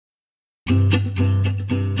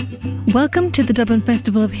Welcome to the Dublin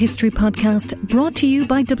Festival of History podcast, brought to you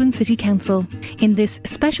by Dublin City Council. In this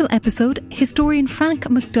special episode, historian Frank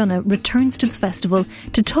McDonagh returns to the festival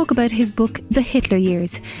to talk about his book, The Hitler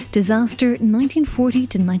Years, Disaster 1940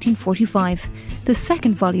 to 1945, the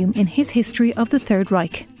second volume in his history of the Third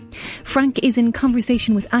Reich. Frank is in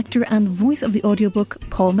conversation with actor and voice of the audiobook,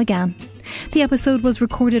 Paul McGann. The episode was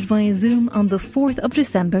recorded via Zoom on the 4th of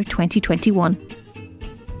December 2021.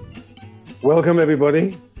 Welcome,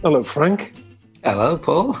 everybody. Hello, Frank. Hello,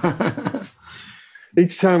 Paul.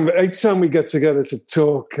 Each time we get together to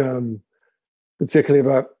talk, particularly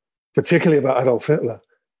about Adolf Hitler,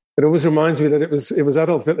 it always reminds me that it was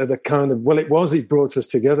Adolf Hitler that he brought us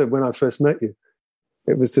together when I first met you.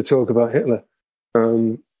 It was to talk about Hitler.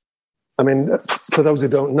 For those who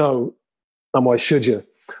don't know, and why should you?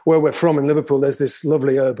 Where we're from in Liverpool, there's this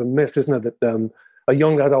lovely urban myth, isn't there, that a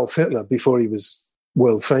young Adolf Hitler, before he was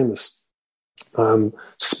world famous,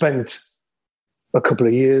 spent a couple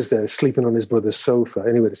of years there sleeping on his brother's sofa.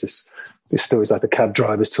 Anyway, there's this stories like the cab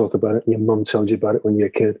drivers talk about it, and your mum tells you about it when you're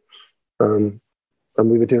a kid. And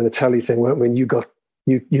we were doing a telly thing, weren't we? And you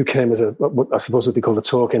came as what I suppose would be called a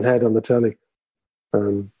talking head on the telly,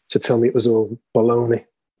 to tell me it was all baloney.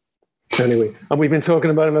 Anyway, and we've been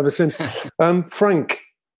talking about him ever since. Frank,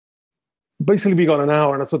 basically we got an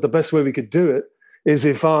hour, and I thought the best way we could do it is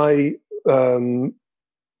if I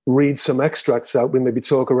read some extracts out. We maybe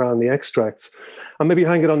talk around the extracts and maybe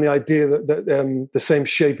hang it on the idea that the same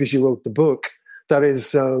shape as you wrote the book, that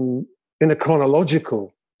is in a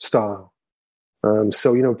chronological style.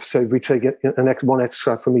 So we take one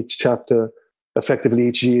extract from each chapter, effectively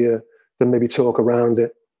each year, then maybe talk around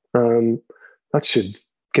it. That should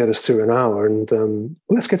get us through an hour, and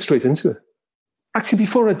let's get straight into it. Actually,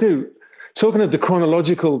 before I do, talking of the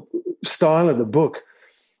chronological style of the book,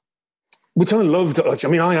 which I loved. I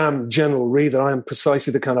mean, I am general reader. I am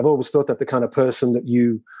precisely I've always thought that the kind of person that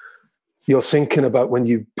you're thinking about when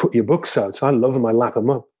you put your books out. So I love them. I lap them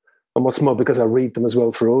up. And what's more, because I read them as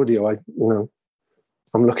well for audio,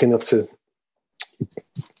 I'm lucky enough to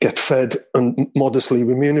get fed and modestly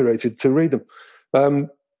remunerated to read them.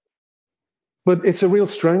 But it's a real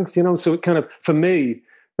strength, so it kind of, for me,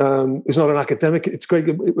 it's not an academic. It's great.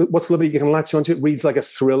 What's lovely, you can latch onto it. It reads like a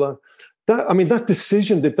thriller. That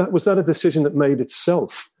decision, was that a decision that made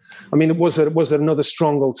itself? I mean, was there another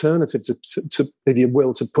strong alternative to, if you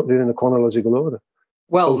will, to put it in a chronological order?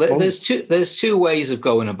 Well, there's two ways of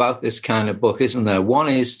going about this kind of book, isn't there? One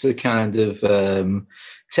is to kind of to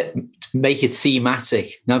make it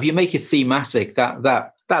thematic. Now, if you make it thematic,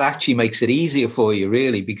 that actually makes it easier for you,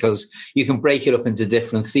 really, because you can break it up into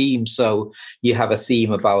different themes. So you have a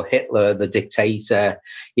theme about Hitler, the dictator.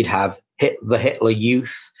 You'd have the Hitler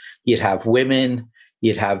Youth. You'd have women.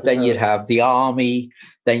 You'd have the army.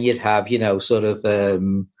 Then you'd have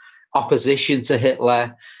opposition to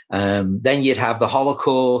Hitler. Then you'd have the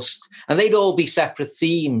Holocaust, and they'd all be separate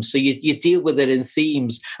themes. So you deal with it in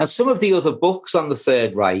themes. And some of the other books on the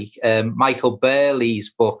Third Reich, Michael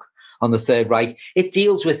Burley's book on the Third Reich, it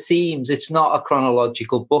deals with themes. It's not a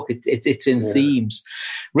chronological book. It's in themes.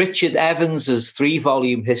 Richard Evans's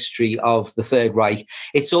 3-volume history of the Third Reich,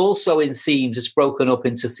 it's also in themes. It's broken up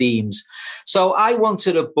into themes. So I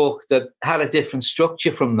wanted a book that had a different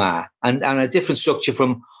structure from that, and a different structure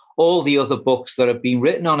from all the other books that have been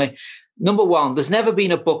written on it. Number one, there's never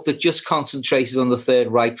been a book that just concentrated on the Third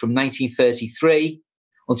Reich from 1933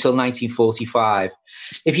 until 1945.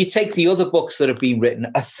 If you take the other books that have been written,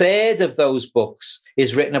 a third of those books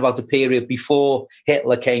is written about the period before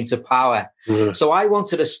Hitler came to power. Mm-hmm. So I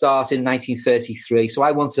wanted to start in 1933. So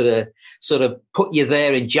I wanted to sort of put you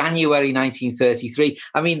there in January 1933.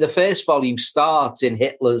 I mean, the first volume starts in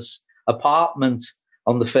Hitler's apartment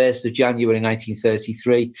on the 1st of January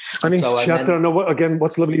 1933. And each chapter,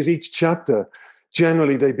 what's lovely is each chapter,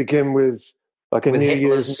 generally they begin with like a New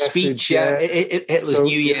Hitler's Year's speech, message, Hitler's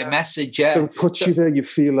New Year message, So it puts you there, you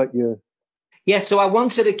feel like you're... Yeah, so I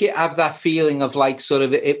wanted to have that feeling of like sort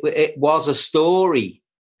of it was a story,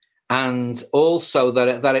 and also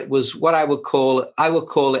that it was what I would call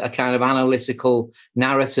it a kind of analytical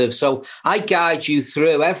narrative. So I guide you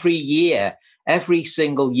through every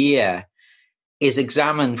single year is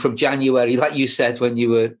examined from January, like you said when you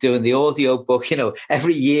were doing the audio book,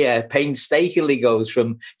 every year painstakingly goes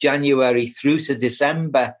from January through to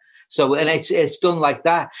December. So, and it's done like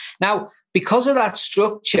that. Now, because of that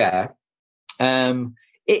structure,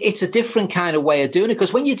 it's a different kind of way of doing it.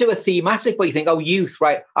 Because when you do a thematic where you think, youth,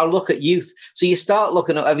 right, I'll look at youth. So you start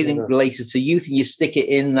looking at everything related to youth and you stick it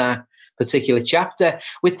in that particular chapter.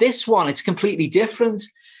 With this one, it's completely different.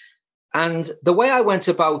 And the way I went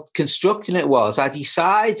about constructing it was I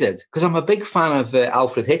decided, because I'm a big fan of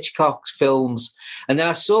Alfred Hitchcock's films, and then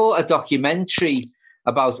I saw a documentary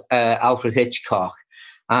about Alfred Hitchcock,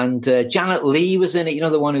 and Janet Leigh was in it. You know,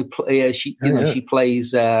 the one who she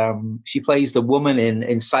plays the woman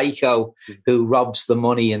in Psycho who robs the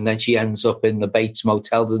money, and then she ends up in the Bates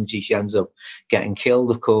Motel, doesn't she? She ends up getting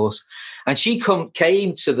killed, of course. And she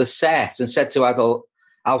came to the set and said to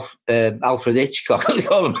Alfred Hitchcock,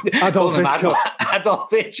 Adolf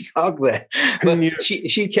Hitchcock there. But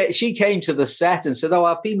she came to the set and said, "Oh,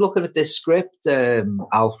 I've been looking at this script,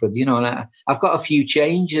 Alfred, you know, and I've got a few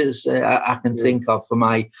changes I can think of for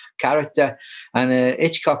my character." And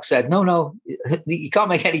Hitchcock said, "No, you can't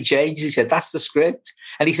make any changes." He said, "That's the script."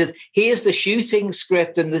 And he said, "Here's the shooting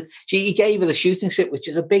script." And he gave her the shooting script, which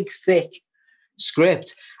is a big, thick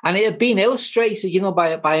script. And it had been illustrated, you know,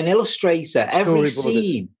 by an illustrator. Every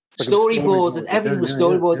scene, storyboarded, everything was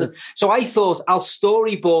storyboarded. Yeah. So I thought, I'll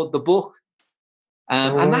storyboard the book.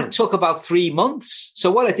 And that took about 3 months. So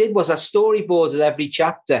what I did was I storyboarded every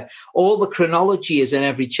chapter. All the chronology is in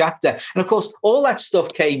every chapter. And of course, all that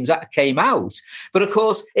stuff came out. But of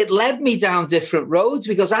course, it led me down different roads,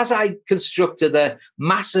 because as I constructed a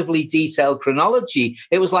massively detailed chronology,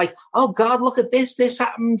 it was like, oh God, look at this. This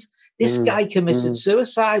happened. This guy committed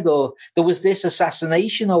suicide, or there was this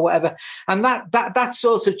assassination or whatever. And that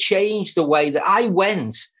sort of changed the way that I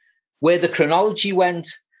went, where the chronology went.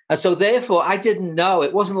 And so therefore I didn't know.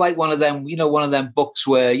 It wasn't like one of them books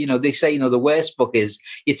where, you know, they say, you know, the worst book is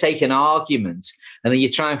you take an argument and then you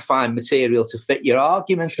try and find material to fit your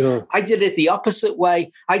argument. Sure. I did it the opposite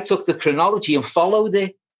way. I took the chronology and followed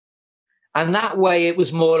it. And that way it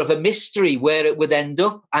was more of a mystery where it would end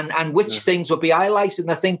up and which things would be highlighted.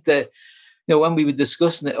 And I think that, you know, when I was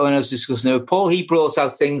discussing it with Paul, he brought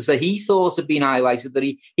out things that he thought had been highlighted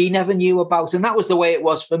that he never knew about. And that was the way it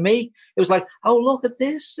was for me. It was like, oh, look at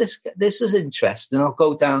this. This is interesting. I'll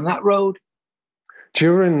go down that road.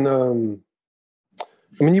 During,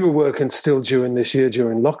 you were working still during this year,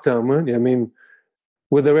 during lockdown, weren't you? I mean,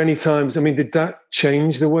 were there any times, did that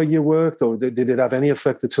change the way you worked, or did it have any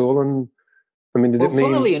effect at all on...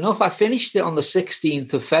 Funnily enough, I finished it on the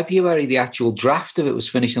 16th of February. The actual draft of it was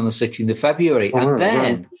finished on the 16th of February. And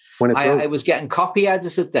then I was getting copy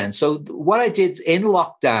edited then. So what I did in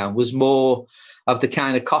lockdown was more of the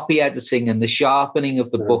kind of copy editing and the sharpening of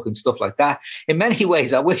the book and stuff like that. In many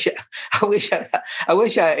ways, I wish it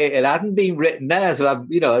hadn't been written then. I'd have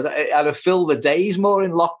filled the days more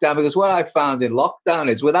in lockdown, because what I found in lockdown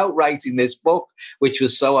is, without writing this book, which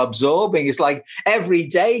was so absorbing, it's like every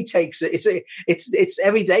day takes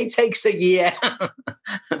every day takes a year.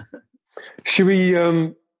 Should we,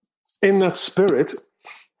 in that spirit,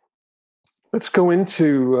 let's go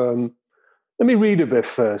into, let me read a bit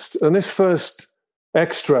first. And this first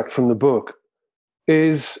extract from the book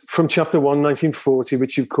is from chapter 1, 1940,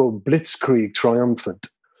 which you call Blitzkrieg Triumphant.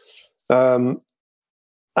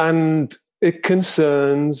 And it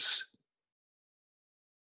concerns,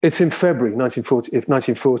 it's in February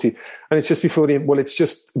 1940, and it's just before it's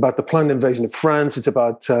just about the planned invasion of France. It's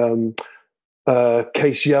about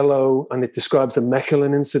Case Yellow, and it describes the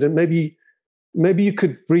Mechelen incident. Maybe you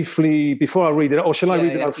could briefly, before I read it, or shall I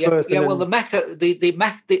read it out first? Yeah. Well, the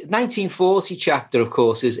 1940 chapter, of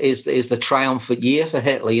course, is the triumphant year for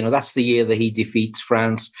Hitler. You know, that's the year that he defeats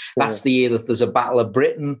France. That's the year that there's a Battle of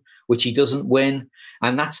Britain, which he doesn't win,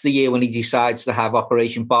 and that's the year when he decides to have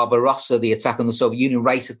Operation Barbarossa, the attack on the Soviet Union,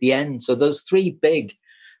 right at the end. So those three big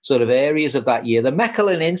sort of areas of that year. The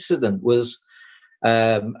Mechelen incident was.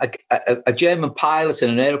 A German pilot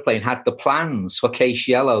in an airplane had the plans for Case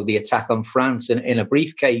Yellow, the attack on France, in a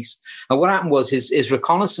briefcase. And what happened was his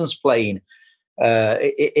reconnaissance plane,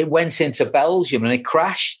 it went into Belgium and it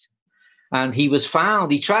crashed. And he was found.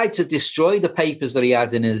 He tried to destroy the papers that he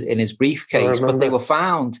had in his briefcase, but they were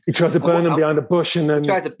found. He tried to burn them behind a bush, and then he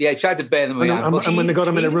tried to burn them behind a bush. And when they got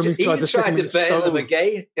him in a room, he tried to burn them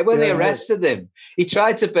again. When they arrested him, he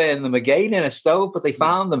tried to burn them again in a stove, but they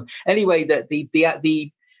found them anyway.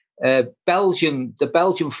 The Belgian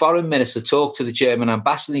foreign minister talked to the German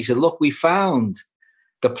ambassador. And he said, "Look, we found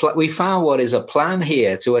what is a plan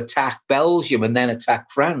here to attack Belgium and then attack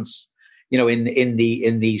France." You know, in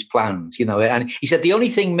these plans, you know, and he said the only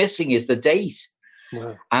thing missing is the date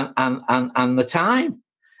and the time,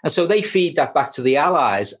 and so they feed that back to the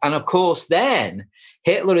Allies, and of course, then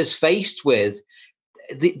Hitler is faced with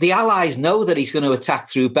the Allies know that he's going to attack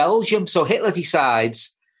through Belgium, so Hitler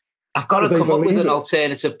decides, I've got to come up with an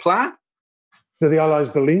alternative plan. Do the Allies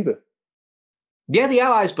believe it? Yeah, the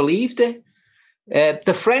Allies believed it.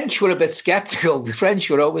 The French were a bit sceptical. The French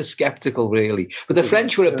were always sceptical, really. But the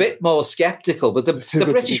French were a bit more sceptical. But the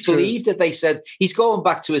British believed it. They said, he's going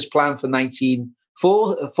back to his plan for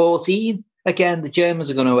 1914. Again, the Germans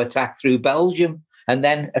are going to attack through Belgium and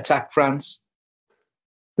then attack France.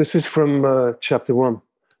 This is from chapter 1.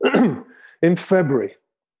 In February,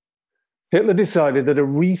 Hitler decided that a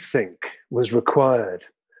rethink was required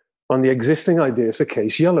on the existing idea for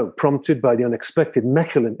Case Yellow, prompted by the unexpected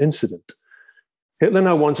Mechelen incident. Hitler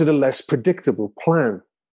now wanted a less predictable plan.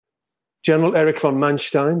 General Erich von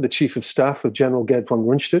Manstein, the chief of staff of General Gerd von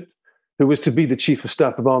Rundstedt, who was to be the chief of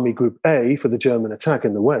staff of Army Group A for the German attack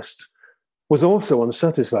in the West, was also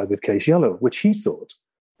unsatisfied with Case Yellow, which he thought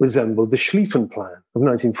resembled the Schlieffen Plan of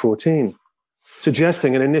 1914,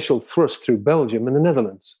 suggesting an initial thrust through Belgium and the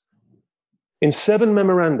Netherlands. In 7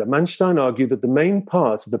 memoranda, Manstein argued that the main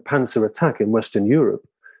part of the panzer attack in Western Europe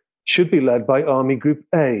should be led by Army Group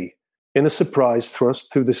A in a surprise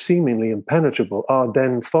thrust through the seemingly impenetrable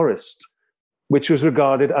Ardennes forest, which was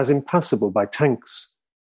regarded as impassable by tanks.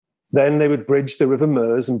 Then they would bridge the River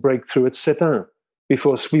Meuse and break through at Sedan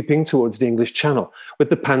before sweeping towards the English Channel with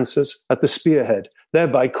the panzers at the spearhead,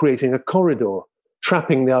 thereby creating a corridor,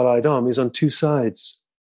 trapping the Allied armies on 2 sides.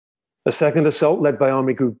 A second assault led by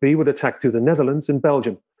Army Group B would attack through the Netherlands and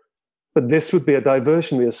Belgium. But this would be a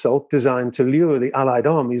diversionary assault designed to lure the Allied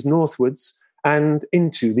armies northwards and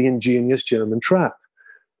into the ingenious German trap.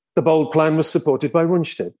 The bold plan was supported by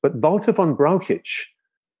Rundstedt, but Walter von Brauchitsch,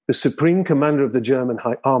 the supreme commander of the German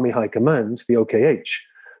Army High Command, the OKH,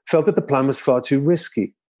 felt that the plan was far too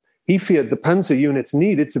risky. He feared the panzer units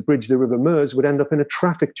needed to bridge the River Meuse would end up in a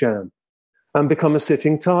traffic jam and become a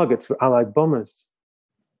sitting target for Allied bombers.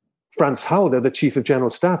 Franz Halder, the chief of general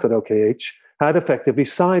staff at OKH, had effectively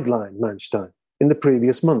sidelined Manstein in the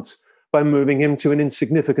previous months by moving him to an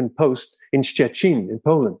insignificant post in Szczecin in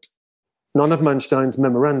Poland. None of Manstein's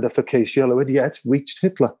memoranda for Case Yellow had yet reached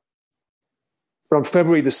Hitler. But on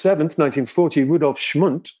February the 7th, 1940, Rudolf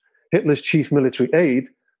Schmundt, Hitler's chief military aide,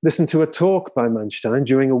 listened to a talk by Manstein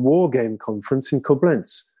during a war game conference in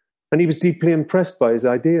Koblenz, and he was deeply impressed by his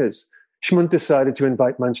ideas. Schmundt decided to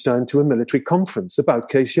invite Manstein to a military conference about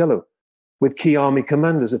Case Yellow, with key army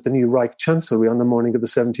commanders at the new Reich Chancellery on the morning of the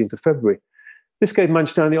 17th of February. This gave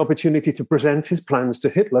Manstein the opportunity to present his plans to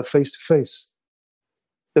Hitler face to face.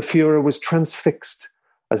 The Führer was transfixed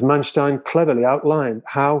as Manstein cleverly outlined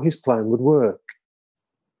how his plan would work.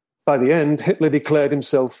 By the end, Hitler declared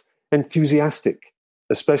himself enthusiastic,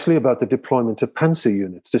 especially about the deployment of panzer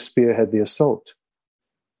units to spearhead the assault.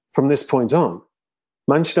 From this point on,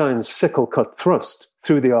 Manstein's sickle-cut thrust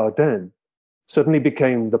through the Ardennes suddenly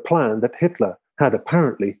became the plan that Hitler had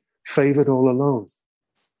apparently favoured all along.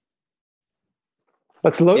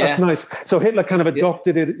 That's nice. So Hitler kind of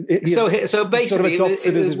adopted it. So basically, sort of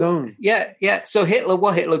adopted it as his own. Yeah. So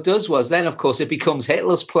what Hitler does was then, of course, it becomes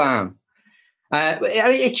Hitler's plan.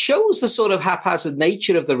 It shows the sort of haphazard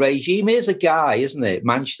nature of the regime. Here's a guy, isn't it,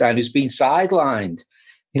 Manstein, who's been sidelined.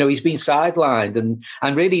 He's been sidelined,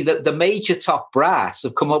 and really the major top brass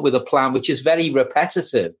have come up with a plan which is very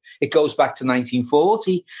repetitive. It goes back to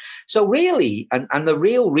 1940. So really, and the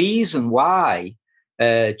real reason why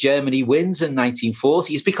Germany wins in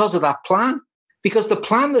 1940 is because of that plan. Because the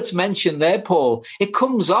plan that's mentioned there, Paul, it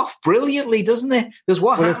comes off brilliantly, doesn't it? Because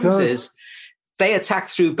what happens is they attack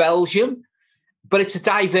through Belgium, but it's a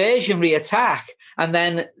diversionary attack, and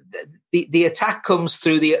then the attack comes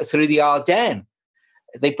through the Ardennes.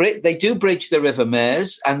 They do bridge the River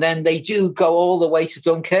Meuse, and then they do go all the way to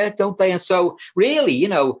Dunkirk, don't they? And so really,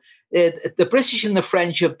 the British and the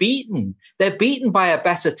French are beaten. They're beaten by a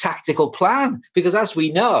better tactical plan because, as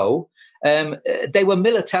we know, they were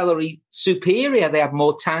militarily superior. They had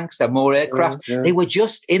more tanks, they had more aircraft. Yeah. They were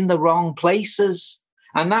just in the wrong places.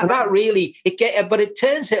 And that really, but it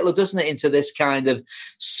turns Hitler, doesn't it, into this kind of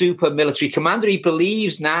super military commander. He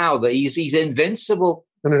believes now that he's invincible.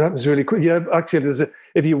 And it happens really quick. Yeah, actually,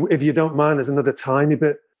 if you don't mind, there's another tiny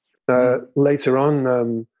bit later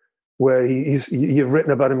on where you've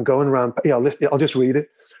written about him going around. Yeah, I'll just read it.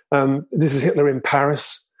 This is Hitler in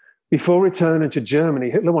Paris. Before returning to Germany,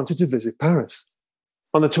 Hitler wanted to visit Paris.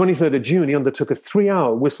 On the 23rd of June, he undertook a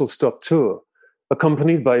 3-hour whistle-stop tour,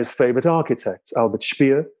 accompanied by his favourite architects, Albert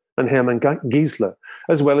Speer and Hermann Giesler,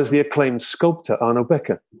 as well as the acclaimed sculptor Arno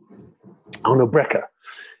Breker.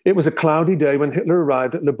 It was a cloudy day when Hitler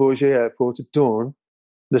arrived at Le Bourget airport at dawn.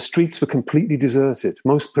 The streets were completely deserted.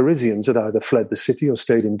 Most Parisians had either fled the city or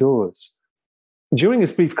stayed indoors. During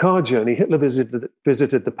his brief car journey, Hitler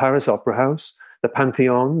visited the Paris Opera House, the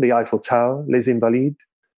Pantheon, the Eiffel Tower, Les Invalides.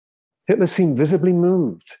 Hitler seemed visibly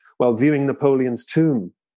moved while viewing Napoleon's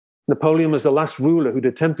tomb. Napoleon was the last ruler who'd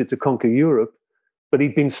attempted to conquer Europe but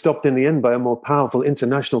he'd been stopped in the end by a more powerful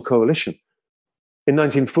international coalition. In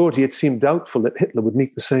 1940, it seemed doubtful that Hitler would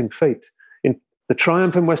meet the same fate. The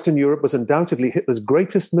triumph in Western Europe was undoubtedly Hitler's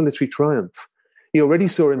greatest military triumph. He already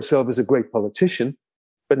saw himself as a great politician,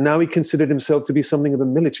 but now he considered himself to be something of a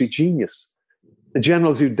military genius. The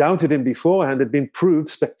generals who doubted him beforehand had been proved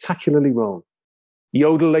spectacularly wrong.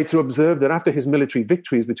 Jodl later observed that after his military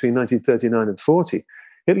victories between 1939 and 40,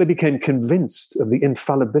 Hitler became convinced of the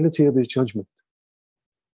infallibility of his judgment.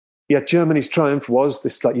 Yet Germany's triumph was,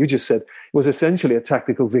 this, like you just said, was essentially a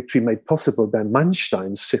tactical victory made possible by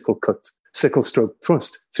Manstein's sickle-stroke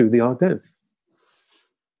thrust through the Ardennes.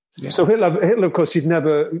 Yeah. So Hitler, of course, it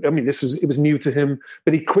was new to him,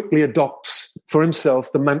 but he quickly adopts for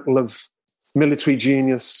himself the mantle of military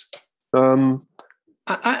genius. And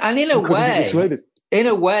in a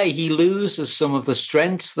way, he loses some of the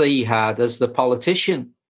strengths that he had as the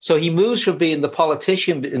politician. So he moves from being the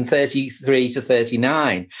politician in 33 to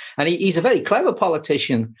 39, and he's a very clever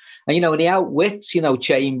politician. And, and he outwits,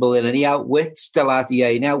 Chamberlain, and he outwits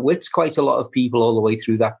Daladier, and he outwits quite a lot of people all the way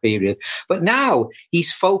through that period. But now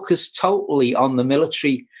he's focused totally on the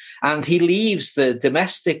military, and he leaves the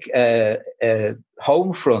domestic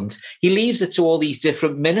home front. He leaves it to all these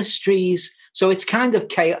different ministries. So it's kind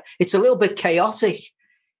of it's a little bit chaotic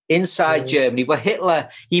inside Germany, but Hitler,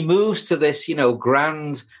 he moves to this,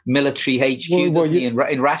 grand military HQ, doesn't he, in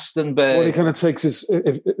Rastenburg? Well, he kind of takes his,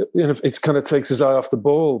 it kind of takes his eye off the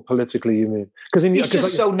ball politically. You mean? Because he's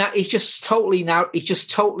just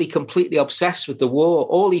totally, completely obsessed with the war.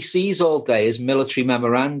 All he sees all day is military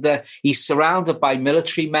memoranda. He's surrounded by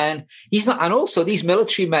military men. He's not, and also these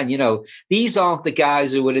military men, these aren't the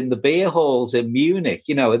guys who were in the beer halls in Munich.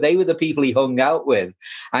 They were the people he hung out with,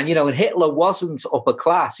 and and Hitler wasn't upper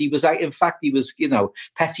class. He was,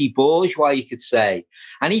 petty bourgeois, you could say.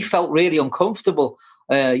 And he felt really uncomfortable.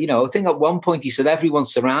 I think at one point he said everyone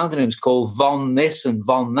surrounding him is called von this and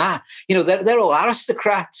von that. They're all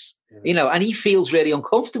aristocrats, and he feels really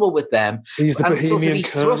uncomfortable with them. He's the Bohemian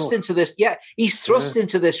he's thrust into this,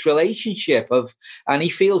 into this relationship and he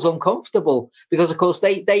feels uncomfortable because, of course,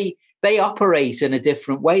 they operate in a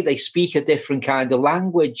different way. They speak a different kind of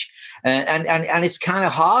language. And it's kind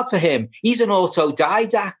of hard for him. He's an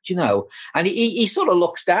autodidact, and he sort of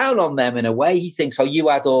looks down on them in a way. He thinks, you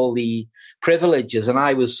had all the privileges and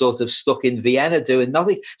I was sort of stuck in Vienna doing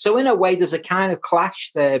nothing. So in a way, there's a kind of clash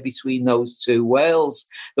there between those two worlds.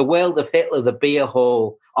 The world of Hitler, the beer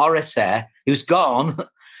hall orator, who's gone.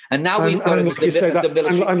 And now we've got him as the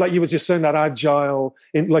military. And like you were just saying, that agile,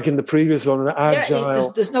 in the previous one, that agile. Yeah,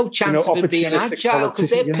 there's no chance of him being agile because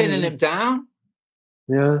they're pinning him down.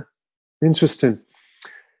 Yeah, interesting.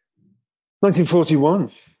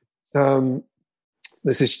 1941.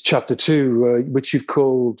 This is chapter 2, which you've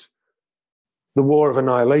called The War of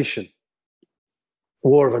Annihilation.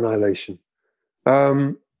 War of Annihilation.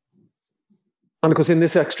 And of course, in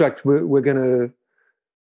this extract, we're going to.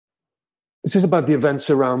 This is about the events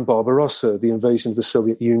around Barbarossa, the invasion of the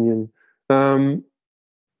Soviet Union. So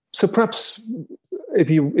perhaps, if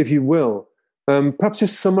you will, perhaps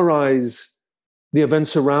just summarize the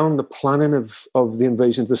events around the planning of the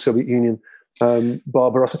invasion of the Soviet Union,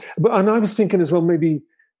 Barbarossa. And I was thinking as well, maybe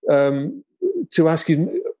to ask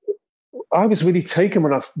you, I was really taken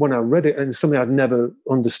when I read it, and something I'd never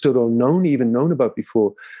understood or known about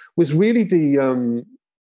before, was really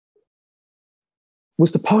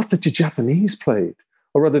was the part that the Japanese played,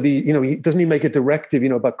 or rather doesn't he make a directive,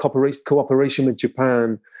 about cooperation with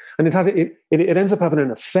Japan, and it ends up having an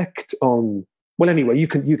effect on. Well, anyway, you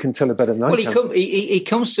can tell it better than I can. He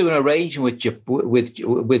comes to an arrangement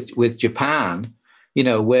with Japan,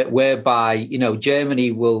 whereby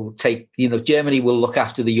Germany will look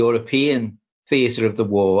after the European theatre of the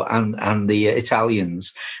war and the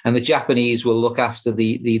Italians, and the Japanese will look after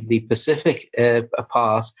the Pacific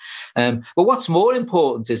part. But what's more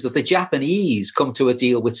important is that the Japanese come to a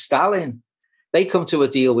deal with Stalin. They come to a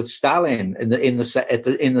deal with Stalin in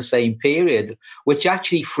the same period, which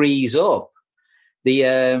actually frees up the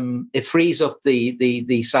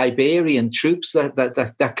Siberian troops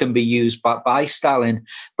that can be used by Stalin.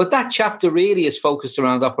 But that chapter really is focused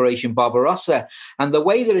around Operation Barbarossa, and the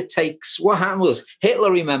way that it takes. What happened was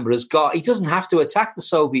Hitler, remember, he doesn't have to attack the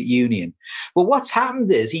Soviet Union, but what's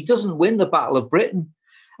happened is he doesn't win the Battle of Britain.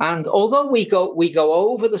 And although we go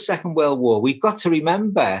over the Second World War, we've got to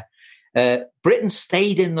remember Britain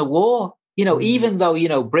stayed in the war. Even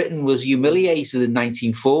though, Britain was humiliated in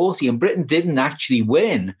 1940, and Britain didn't actually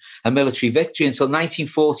win a military victory until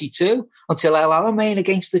 1942, until El Alamein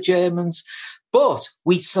against the Germans. But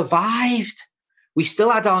we survived. We still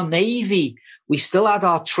had our navy. We still had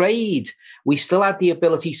our trade. We still had the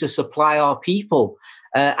ability to supply our people.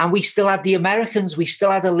 And we still had the Americans. We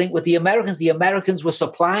still had a link with the Americans. The Americans were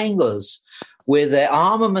supplying us with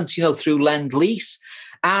armaments, through Lend-Lease.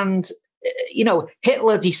 And,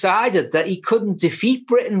 Hitler decided that he couldn't defeat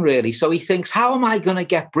Britain, really. So he thinks, how am I going to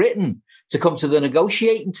get Britain to come to the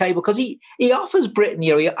negotiating table? Because he offers Britain,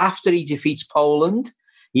 after he defeats Poland,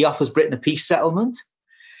 he offers Britain a peace settlement.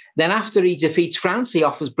 Then after he defeats France, he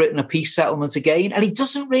offers Britain a peace settlement again. And he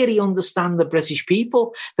doesn't really understand the British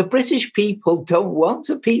people. The British people don't want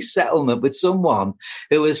a peace settlement with someone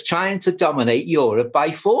who is trying to dominate Europe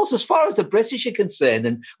by force. As far as the British are concerned,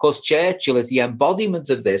 and of course Churchill is the embodiment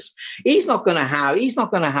of this, he's not going to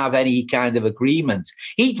have any kind of agreement.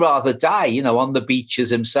 He'd rather die, on the beaches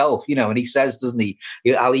himself, and he says, doesn't he,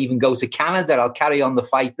 I'll even go to Canada, I'll carry on the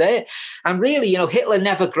fight there. And really, Hitler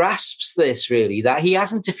never grasps this, really, that he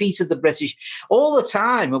hasn't defeated the British all the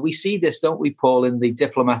time. And we see this, don't we, Paul, in the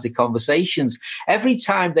diplomatic conversations. Every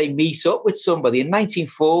time they meet up with somebody, in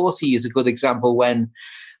 1940 is a good example when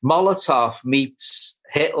Molotov meets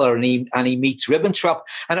Hitler and he meets Ribbentrop.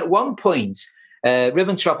 And at one point,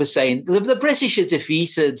 Ribbentrop is saying, the British are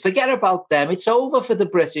defeated. Forget about them. It's over for the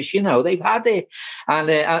British. They've had it. And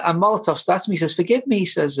Molotov starts me, he says, forgive me, he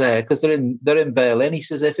says, because they're in Berlin. He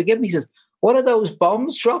says, forgive me, he says, what are those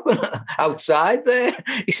bombs dropping outside there?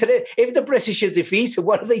 He said, if the British are defeated,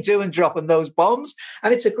 what are they doing dropping those bombs?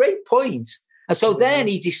 And it's a great point. And so then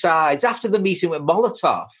he decides, after the meeting with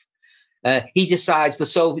Molotov, he decides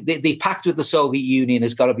the pact with the Soviet Union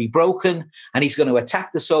has got to be broken, and he's going to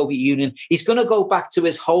attack the Soviet Union. He's going to go back to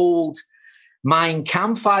his whole Mein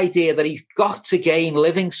Kampf idea that he's got to gain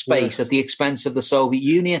living space at the expense of the Soviet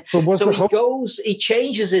Union. So he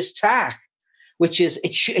changes his tack, which is,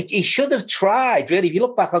 he should have tried, really, if you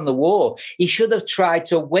look back on the war, he should have tried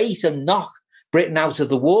to wait and knock Britain out of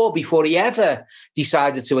the war before he ever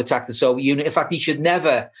decided to attack the Soviet Union. In fact, he should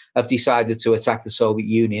never have decided to attack the Soviet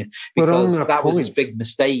Union, because that was his big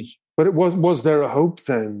mistake. But was there a hope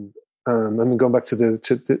then? Going back to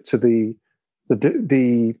the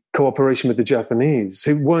cooperation with the Japanese,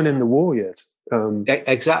 who weren't in the war yet.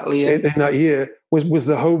 Exactly. Yeah. In that year, was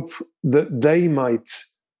the hope that they might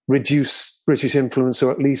reduce British influence, or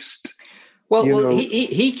at least... Well, Hitler,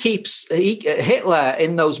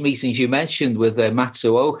 in those meetings you mentioned with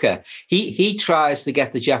Matsuoka, he tries to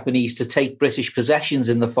get the Japanese to take British possessions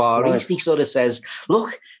in the Far East. He sort of says,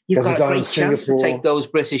 look, you've got a great chance to take those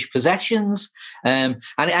British possessions. And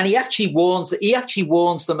he actually warns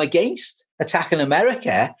them against attacking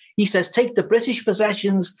America. He says, take the British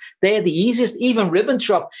possessions. They're the easiest. Even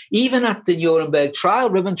Ribbentrop, even at the Nuremberg trial,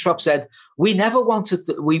 Ribbentrop said, we never wanted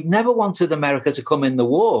America to come in the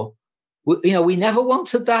war. We never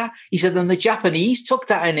wanted that. He said, and the Japanese took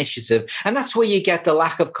that initiative. And that's where you get the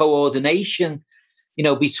lack of coordination,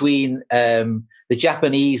 between the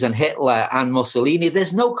Japanese and Hitler and Mussolini.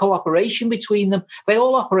 There's no cooperation between them. They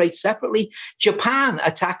all operate separately. Japan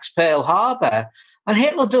attacks Pearl Harbor, and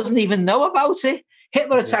Hitler doesn't even know about it.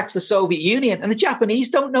 Hitler attacks the Soviet Union, and the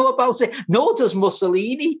Japanese don't know about it, nor does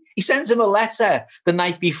Mussolini. He sends him a letter the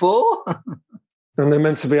night before. And they're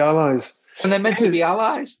meant to be allies.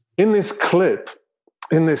 In this clip,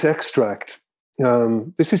 in this extract,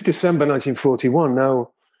 this is December 1941.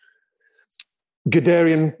 Now,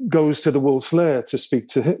 Guderian goes to the Wolf's Lair to speak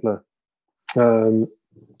to Hitler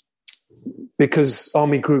because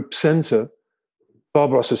Army Group Center,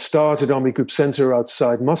 Barbaros has started Army Group Center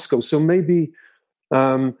outside Moscow. So maybe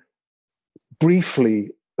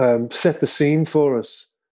briefly set the scene for us.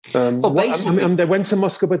 They went to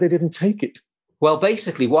Moscow, but they didn't take it. Well,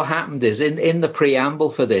 basically what happened is in the preamble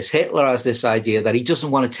for this, Hitler has this idea that he doesn't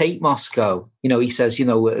want to take Moscow. He says,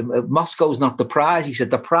 Moscow's not the prize. He said,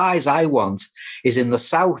 the prize I want is in the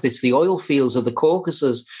south. It's the oil fields of the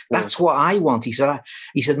Caucasus. That's what I want. He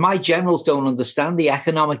said, my generals don't understand the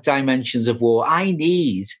economic dimensions of war. I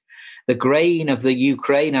need the grain of the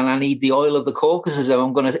Ukraine and I need the oil of the Caucasus. And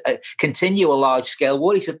I'm going to continue a large-scale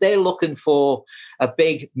war. He said, they're looking for a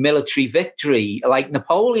big military victory like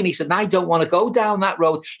Napoleon. He said, I don't want to go down that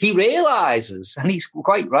road. He realizes, and he's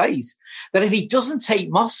quite right, that if he doesn't take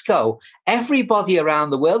Moscow, everybody around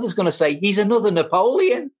the world is going to say he's another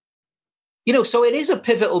Napoleon. So it is a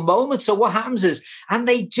pivotal moment. So what happens is, and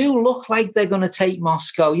they do look like they're going to take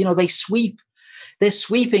Moscow, they're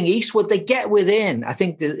sweeping eastward. They get within. I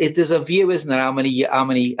think there's a view, isn't there?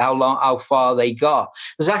 How far they got.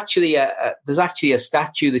 There's actually a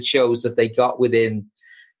statue that shows that they got within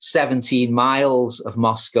 17 miles of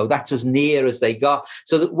Moscow. That's as near as they got.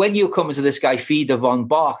 So that when you come to this guy, Frieder von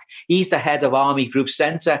Bock, he's the head of Army Group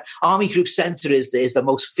Center. Army Group Center is the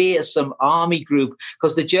most fearsome army group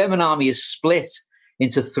because the German army is split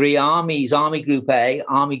into three armies: Army Group A,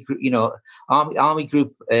 Army Group, Army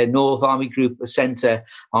Group North, Army Group Center,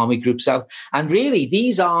 Army Group South. And really,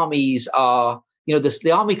 these armies are,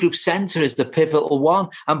 the Army Group Center is the pivotal one.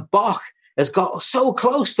 And Bock has got so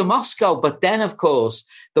close to Moscow. But then, of course,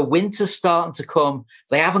 the winter's starting to come.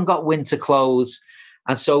 They haven't got winter clothes.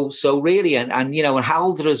 And so really, and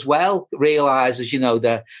Halder as well realizes,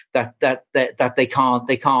 that they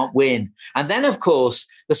can't win. And then, of course,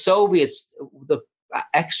 the Soviets, the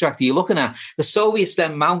extract you're looking at, the Soviets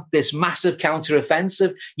then mount this massive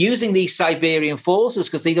counteroffensive using these Siberian forces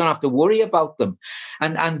because they don't have to worry about them.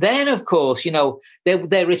 And then, of course,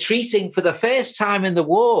 they're retreating for the first time in the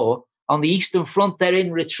war. On the Eastern Front, they're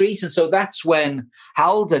in retreat, and so that's when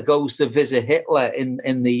Halder goes to visit Hitler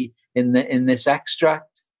in this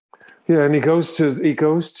extract. Yeah, and he goes to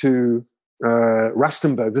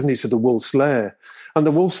Rastenburg, doesn't he? To the Wolf's Lair, and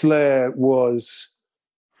the Wolf's Lair was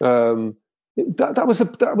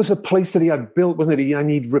that was a place that he had built, wasn't it? He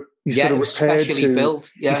sort of repaired specially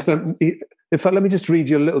built. Yeah. In fact, let me just read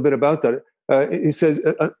you a little bit about that. He says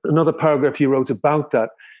another paragraph he wrote about that.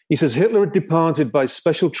 He says, Hitler had departed by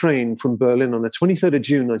special train from Berlin on the 23rd of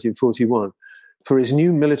June, 1941, for his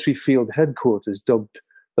new military field headquarters dubbed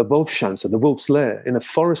the Wolfschanze, the Wolf's Lair, in a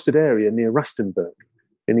forested area near Rastenburg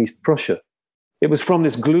in East Prussia. It was from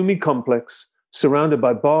this gloomy complex, surrounded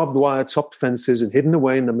by barbed wire topped fences and hidden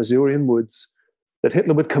away in the Masurian woods, that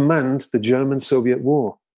Hitler would command the German-Soviet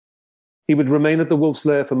war. He would remain at the Wolf's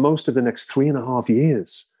Lair for most of the next 3.5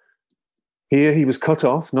 years. Here he was cut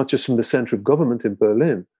off, not just from the center of government in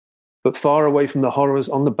Berlin, but far away from the horrors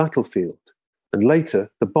on the battlefield, and later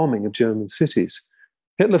the bombing of German cities.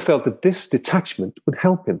 Hitler felt that this detachment would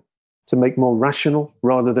help him to make more rational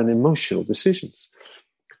rather than emotional decisions.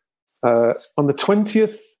 On the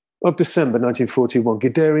 20th of December 1941,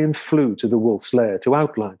 Guderian flew to the Wolf's Lair to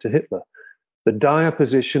outline to Hitler the dire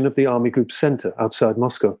position of the Army Group Center outside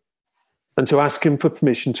Moscow, and to ask him for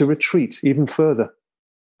permission to retreat even further.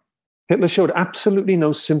 Hitler showed absolutely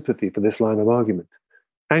no sympathy for this line of argument,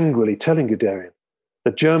 angrily telling Guderian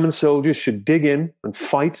that German soldiers should dig in and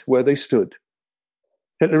fight where they stood.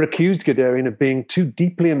 Hitler accused Guderian of being too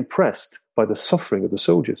deeply impressed by the suffering of the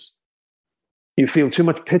soldiers. You feel too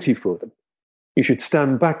much pity for them. You should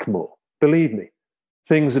stand back more. Believe me,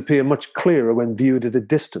 things appear much clearer when viewed at a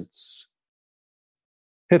distance.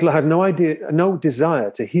 Hitler had no desire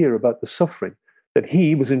to hear about the suffering that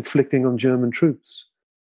he was inflicting on German troops.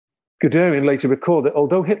 Guderian later recalled that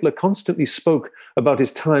although Hitler constantly spoke about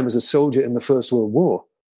his time as a soldier in the First World War,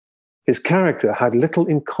 his character had little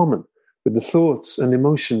in common with the thoughts and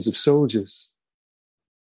emotions of soldiers.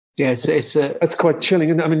 Yeah, that's quite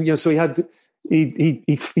chilling. I mean, so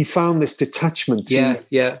he found this detachment.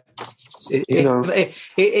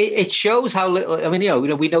 It shows how little. I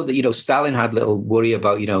mean, we know that Stalin had little worry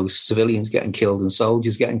about civilians getting killed and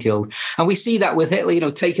soldiers getting killed, and we see that with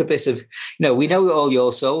Hitler. Take a bit of we know all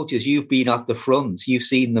your soldiers. You've been at the front, you've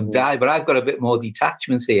seen them die, but I've got a bit more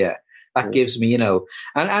detachment here. That gives me,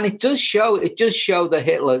 and it does show. It does show that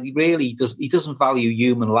Hitler really doesn't value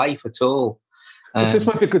human life at all. This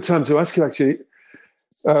might be a good time to ask you actually.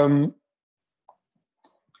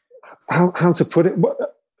 How to put it?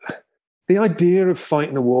 The idea of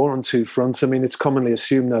fighting a war on two fronts. I mean, it's commonly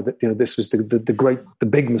assumed now that this was the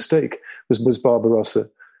big mistake was Barbarossa.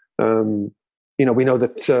 We know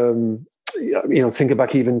that. Thinking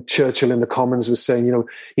back, even Churchill in the Commons was saying,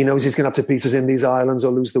 he knows he's going to have to beat us in these islands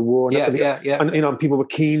or lose the war. And people were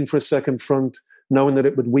keen for a second front, knowing that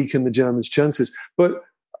it would weaken the Germans' chances. But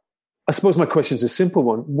I suppose my question is a simple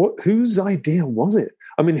one: whose idea was it?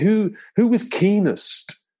 I mean, who was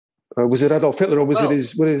keenest? Was it Adolf Hitler, or was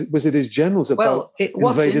it his generals about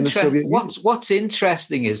invading the Soviet Union? What's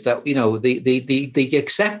interesting is that the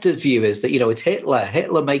accepted view is that it's Hitler.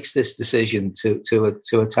 Hitler makes this decision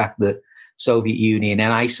to attack the Soviet Union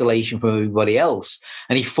in isolation from everybody else,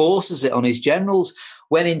 and he forces it on his generals.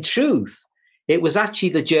 When in truth, it was actually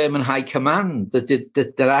the German High Command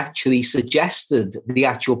that actually suggested the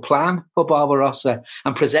actual plan for Barbarossa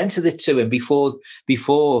and presented it to him before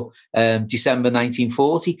December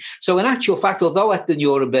 1940. So in actual fact, although at the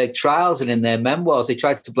Nuremberg trials and in their memoirs, they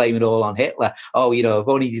tried to blame it all on Hitler. Oh, if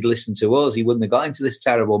only he'd listened to us, he wouldn't have got into this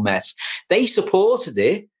terrible mess. They supported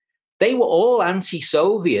it. They were all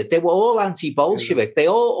anti-Soviet. They were all anti-Bolshevik. They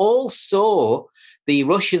all saw the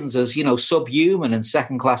Russians as, subhuman and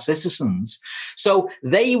second-class citizens. So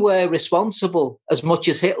they were responsible as much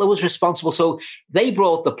as Hitler was responsible. So they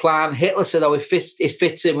brought the plan. Hitler said, it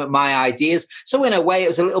fits in with my ideas. So in a way, it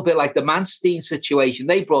was a little bit like the Manstein situation.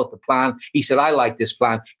 They brought the plan. He said, I like this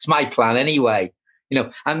plan. It's my plan anyway.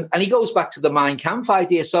 And he goes back to the Mein Kampf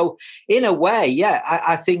idea. So in a way, yeah,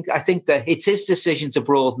 I think that it's his decision to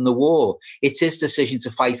broaden the war. It's his decision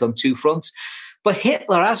to fight on two fronts. But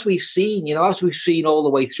Hitler, as we've seen all the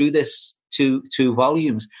way through this two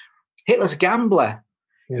volumes, Hitler's a gambler.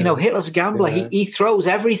 Yeah. Hitler's a gambler. Yeah. He throws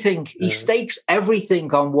everything. Yeah. He stakes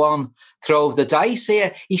everything on one throw of the dice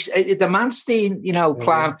here. The Manstein,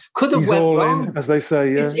 plan could have went wrong, in, as they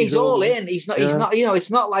say. Yeah, he's all in. He's not. It's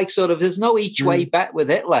not like sort of. There's no each way bet with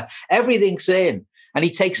Hitler. Everything's in, and he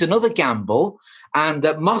takes another gamble. And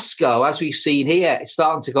at Moscow, as we've seen here, it's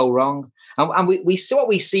starting to go wrong. And we see what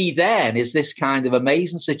we see then is this kind of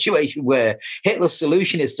amazing situation where Hitler's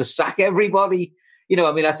solution is to sack everybody.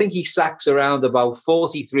 I think he sacks around about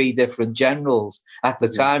 43 different generals at the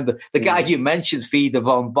time. The guy you mentioned, Frieder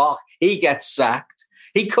von Bock, he gets sacked.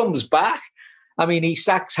 He comes back. He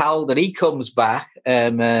sacks Halder. He comes back.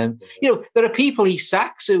 There are people he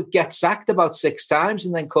sacks who get sacked about 6 times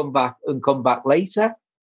and then come back later.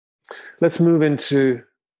 Let's move into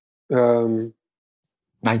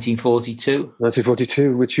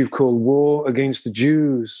 1942, which you've called War Against the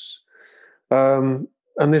Jews. And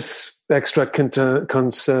this extract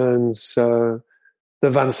concerns the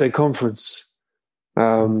Wannsee Conference.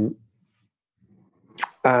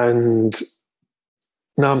 And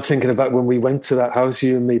now I'm thinking about when we went to that house,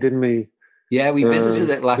 you and me, didn't we? Yeah, we visited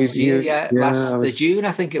it last year. June,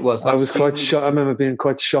 I think it was. I was quite shocked. I remember being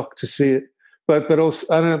quite shocked to see it. But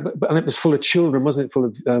also, I don't know, and it was full of children, wasn't it? Full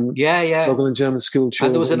of local and German school children.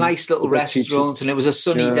 And there was a nice little restaurant, and it was a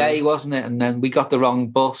sunny day, wasn't it? And then we got the wrong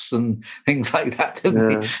bus and things like that, didn't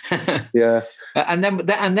we? Yeah. And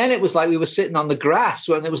then it was like we were sitting on the grass,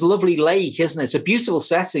 and it was a lovely lake, isn't it? It's a beautiful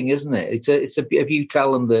setting, isn't it? If you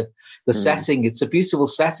tell them the setting, it's a beautiful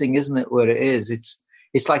setting, isn't it? Where it is, it's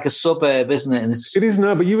like a suburb, isn't it? And it is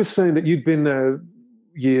now. But you were saying that you'd been there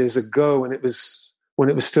years ago, and it was. When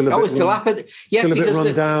it was still a bit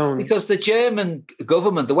run down. Because the German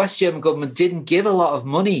government, the West German government, didn't give a lot of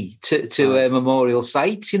money to memorial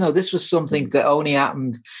sites. This was something that only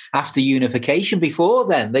happened after unification. Before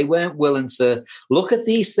then, they weren't willing to look at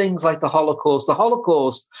these things like the Holocaust. The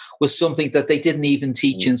Holocaust was something that they didn't even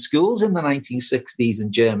teach in schools in the 1960s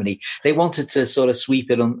in Germany. They wanted to sort of sweep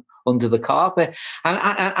it under the carpet. And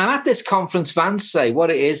at this conference, Wannsee,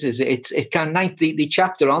 what it is the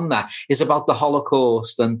chapter on that is about the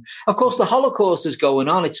Holocaust. And of course, the Holocaust is going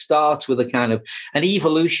on. It starts with a kind of an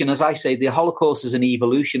evolution. As I say, the Holocaust is an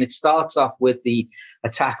evolution. It starts off with the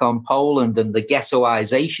attack on Poland and the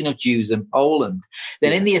ghettoization of Jews in Poland.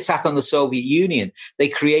 Then in the attack on the Soviet Union, they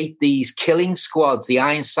create these killing squads, the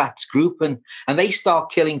Einsatzgruppen, and they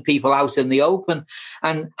start killing people out in the open.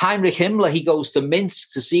 And Heinrich Himmler, he goes to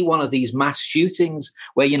Minsk to see one of these mass shootings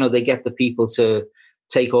where, they get the people to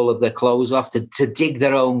take all of their clothes off, to dig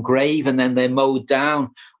their own grave, and then they're mowed down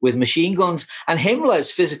with machine guns. And Himmler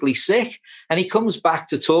is physically sick, and he comes back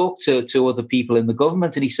to talk to other people in the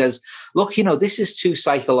government, and he says, look, this is too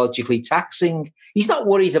psychologically taxing. He's not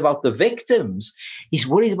worried about the victims. He's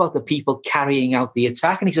worried about the people carrying out the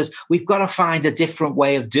attack. And he says, we've got to find a different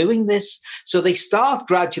way of doing this. So they start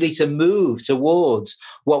gradually to move towards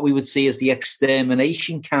what we would see as the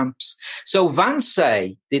extermination camps. So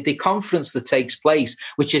Wannsee, the conference that takes place,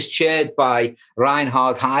 which is chaired by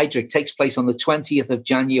Reinhard Heydrich, takes place on the 20th of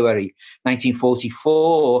January,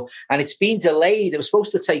 1944. And it's been delayed. It was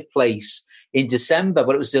supposed to take place in December,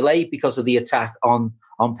 but it was delayed because of the attack on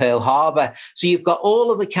Pearl Harbor. So you've got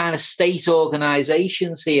all of the kind of state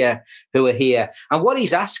organizations here who are here. And what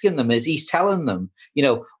he's asking them is he's telling them,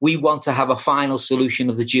 we want to have a final solution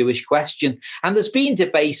of the Jewish question. And there's been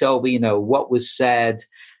debate over, what was said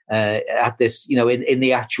at this, in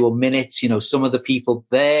the actual minutes. Some of the people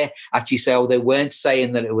there actually say, they weren't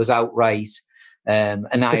saying that it was outright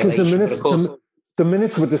annihilation. Because the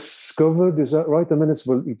minutes were discovered, is that right? The minutes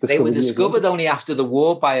were discovered. They were discovered only after the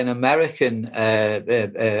war by an American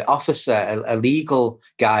officer, a legal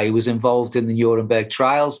guy who was involved in the Nuremberg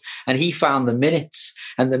trials, and he found the minutes.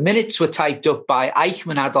 And the minutes were typed up by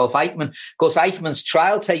Adolf Eichmann. Of course, Eichmann's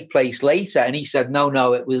trial take place later, and he said,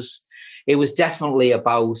 no, it was definitely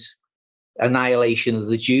about annihilation of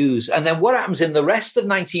the Jews. And then what happens in the rest of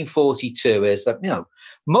 1942 is that,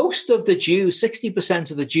 most of the Jews,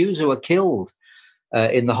 60% of the Jews who are killed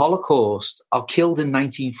in the Holocaust are killed in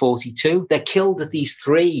 1942. They're killed at these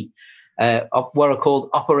 3 what are called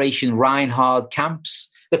Operation Reinhard camps.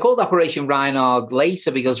 They're called Operation Reinhard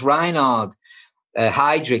later because Reinhard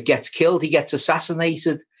Heydrich gets killed. He gets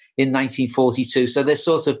assassinated in 1942. So they're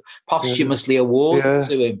sort of posthumously awarded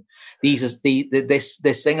to him. These are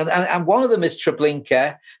this thing. And one of them is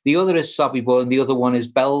Treblinka, the other is Sobibor, and the other one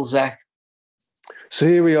is Belzec. So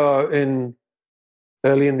here we are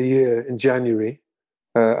early in the year, in January,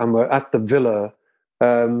 and we're at the villa.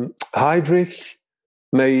 Heydrich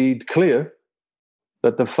made clear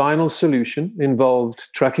that the final solution involved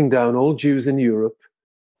tracking down all Jews in Europe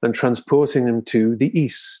and transporting them to the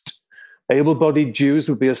East. Able-bodied Jews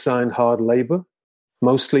would be assigned hard labor,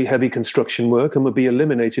 mostly heavy construction work, and would be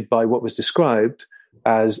eliminated by what was described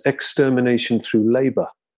as extermination through labor.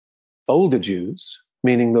 Older Jews,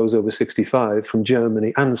 meaning those over 65 from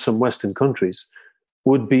Germany and some Western countries,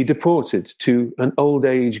 would be deported to an old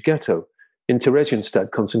age ghetto in Theresienstadt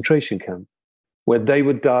concentration camp, where they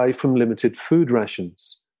would die from limited food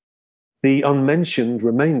rations. The unmentioned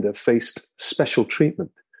remainder faced special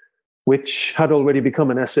treatment, which had already become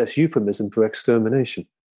an SS euphemism for extermination.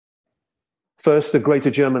 First, the Greater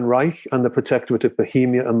German Reich and the Protectorate of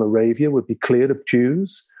Bohemia and Moravia would be cleared of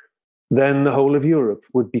Jews. Then the whole of Europe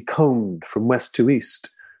would be combed from west to east,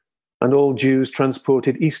 and all Jews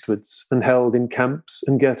transported eastwards and held in camps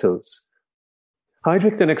and ghettos.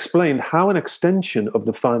 Heydrich then explained how an extension of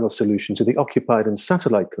the final solution to the occupied and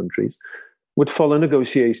satellite countries would follow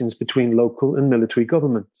negotiations between local and military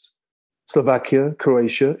governments. Slovakia,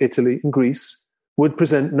 Croatia, Italy, and Greece would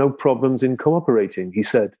present no problems in cooperating, he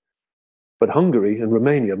said. But Hungary and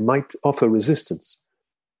Romania might offer resistance.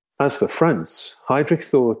 As for France, Heydrich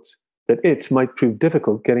thought that it might prove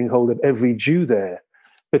difficult getting hold of every Jew there,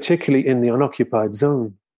 particularly in the unoccupied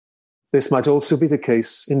zone. This might also be the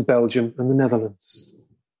case in Belgium and the Netherlands.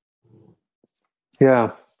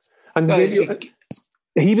 Yeah. And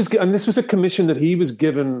he was, and this was a commission that he was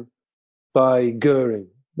given by Goering,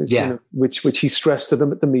 which he stressed to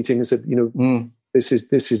them at the meeting and said, this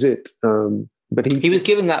is it. But he was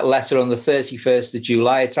given that letter on the 31st of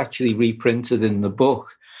July. It's actually reprinted in the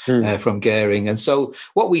book from Goering. And so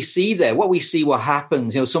what we see what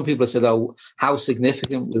happens, some people have said, oh, how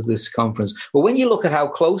significant was this conference? Well, when you look at how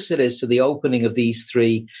close it is to the opening of these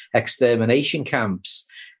 3 extermination camps,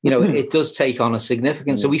 it does take on a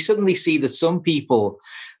significance. So we suddenly see that some people,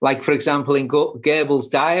 like, for example, in Goebbels'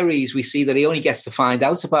 diaries, we see that he only gets to find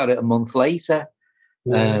out about it a month later.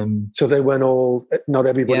 So they went not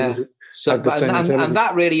everybody was... So, and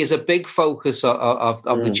that really is a big focus of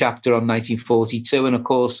the chapter on 1942. And of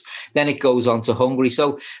course, then it goes on to Hungary.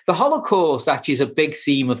 So the Holocaust actually is a big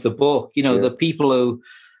theme of the book. The people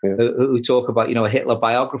who talk about, a Hitler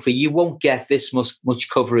biography, you won't get this much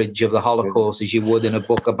coverage of the Holocaust as you would in a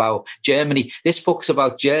book about Germany. This book's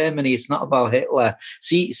about Germany. It's not about Hitler.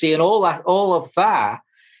 See, and all of that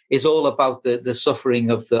is all about the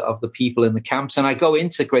suffering of the people in the camps. And I go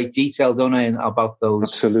into great detail, don't I, about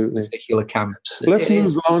those particular camps. Let's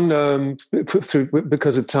move on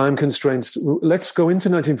because of time constraints. Let's go into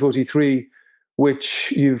 1943,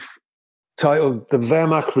 which you've titled The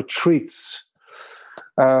Wehrmacht Retreats.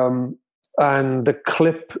 And the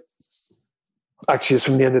clip actually is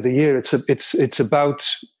from the end of the year. It's about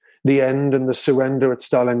the end and the surrender at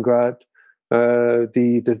Stalingrad,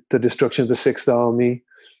 the destruction of the Sixth Army.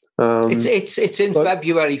 It's in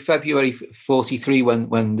February 43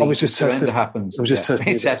 when the surrender happens. I was just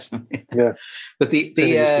testing. Yeah, but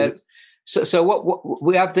so what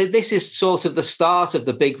we have, this is sort of the start of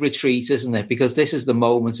the big retreat, isn't it? Because this is the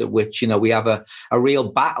moment at which we have a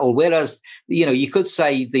real battle. Whereas you could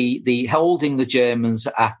say the holding the Germans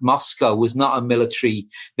at Moscow was not a military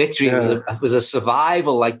victory; it was a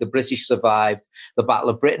survival, like the British survived the Battle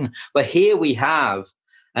of Britain. But here we have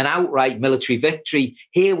an outright military victory.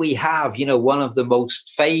 Here we have, one of the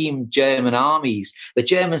most famed German armies, the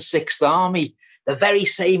German Sixth Army, the very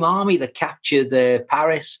same army that captured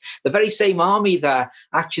Paris, the very same army that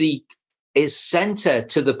actually is centre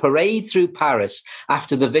to the parade through Paris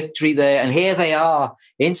after the victory there. And here they are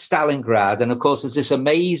in Stalingrad. And of course, there's this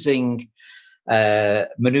amazing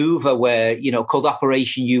maneuver where called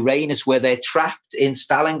Operation Uranus, where they're trapped in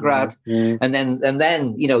Stalingrad, and then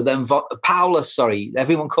Paulus. Sorry,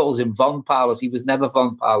 everyone calls him von Paulus. He was never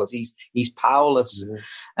von Paulus. He's Paulus,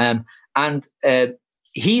 and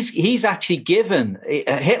he's actually given.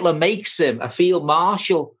 Hitler makes him a field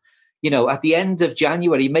marshal. At the end of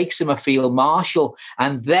January, he makes him a field marshal,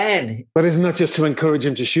 and then... But isn't that just to encourage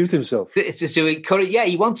him to shoot himself? To encourage,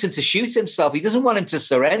 he wants him to shoot himself. He doesn't want him to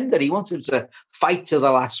surrender. He wants him to fight to the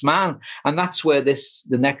last man, and that's where the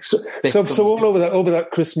next... So all over that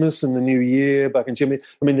Christmas and the New Year back in Germany,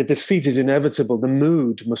 I mean, the defeat is inevitable. The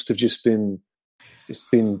mood must have just been It's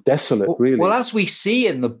been desolate, really. Well, as we see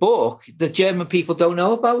in the book, the German people don't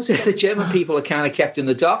know about it. The German people are kind of kept in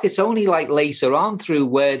the dark. It's only like later on through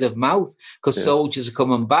word of mouth, because soldiers are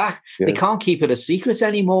coming back. Yeah. They can't keep it a secret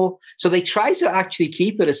anymore. So they try to actually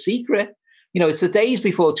keep it a secret. You know, it's the days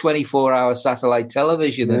before 24-hour satellite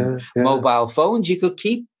television and mobile phones. You could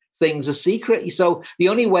keep things a secret. So the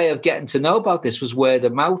only way of getting to know about this was word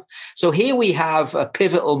of mouth. So here we have a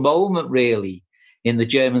pivotal moment, really, in the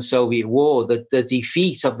German-Soviet war, the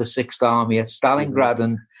defeat of the Sixth Army at Stalingrad.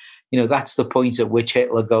 And, you know, that's the point at which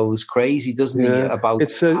Hitler goes crazy, doesn't he, about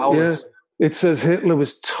Paulus? It says Hitler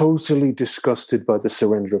was totally disgusted by the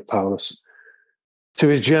surrender of Paulus. To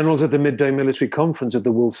his generals at the midday military conference at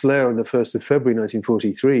the Wolf's Lair on the 1st of February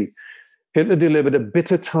 1943, Hitler delivered a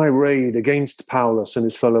bitter tirade against Paulus and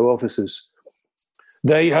his fellow officers.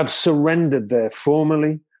 They have surrendered there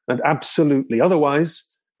formally and absolutely. Otherwise,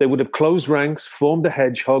 they would have closed ranks, formed a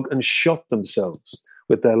hedgehog, and shot themselves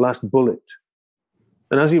with their last bullet.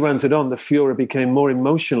 And as he ranted on, the Fuhrer became more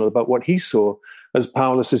emotional about what he saw as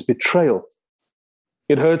Paulus's betrayal.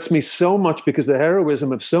 It hurts me so much because the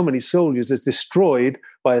heroism of so many soldiers is destroyed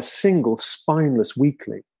by a single spineless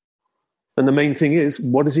weakling. And the main thing is,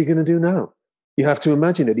 what is he going to do now? You have to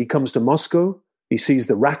imagine it. He comes to Moscow. He sees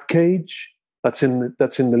the rat cage. That's in the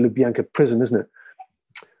Lubyanka prison, isn't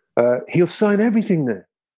it? He'll sign everything there.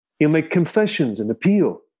 He'll make confessions and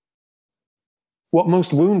appeal. What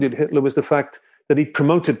most wounded Hitler was the fact that he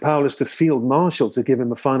promoted Paulus to field marshal to give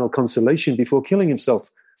him a final consolation before killing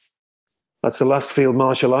himself. That's the last field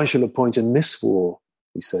marshal I shall appoint in this war,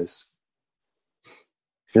 he says.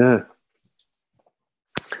 Yeah.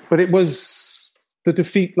 But it was, the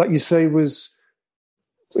defeat, like you say, I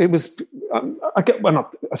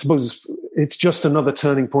suppose it's just another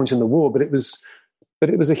turning point in the war, but it was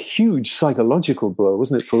a huge psychological blow,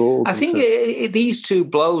 wasn't it, for all? I think these two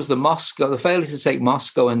blows, the failure to take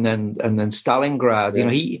Moscow and then Stalingrad. Yeah.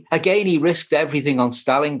 You know, he risked everything on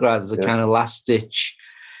Stalingrad as a kind of last ditch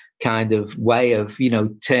kind of way of, you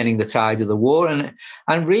know, turning the tide of the war, and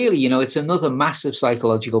really, you know, it's another massive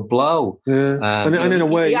psychological blow. Yeah. And in a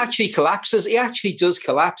way, he actually collapses. He actually does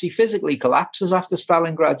collapse. He physically collapses after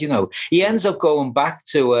Stalingrad. You know, he ends up going back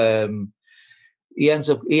to. He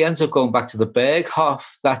ends up going back to the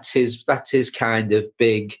Berghof. That's his kind of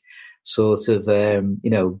big sort of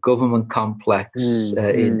government complex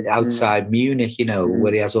outside Munich. You know,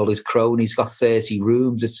 where he has all his cronies. He's got 30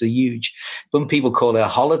 rooms. It's a huge. Some people call it a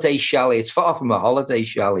holiday chalet. It's far from a holiday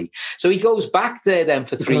chalet. So he goes back there then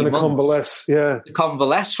for 3 months. To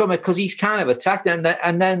convalesce from it, because he's kind of attacked. And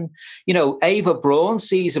then you know, Eva Braun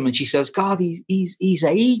sees him and she says, "God, he's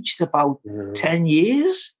aged about 10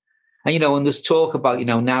 years." And, you know, and there's talk about, you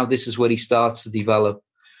know, now this is where he starts to develop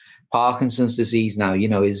Parkinson's disease now. You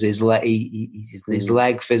know, his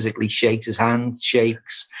leg physically shakes, his hand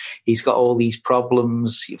shakes. He's got all these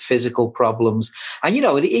problems, physical problems. And, you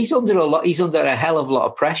know, he's under a hell of a lot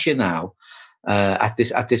of pressure now at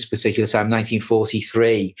this particular time,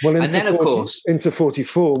 1943. Well, and then, of course, into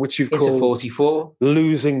 44, which you've called 44.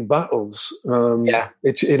 Losing battles.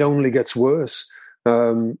 It only gets worse.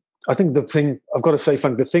 I think the thing, I've got to say,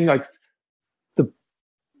 Frank, the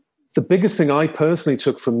biggest thing I personally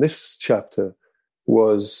took from this chapter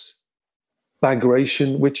was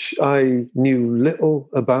Bagration, which I knew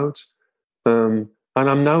little about, and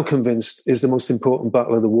I'm now convinced is the most important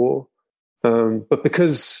battle of the war. But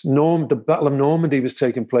because the Battle of Normandy was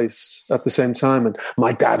taking place at the same time, and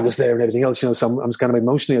my dad was there and everything else, you know, so I'm kind of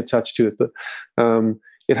emotionally attached to it. But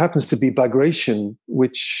it happens to be Bagration,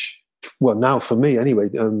 which, well, now for me anyway,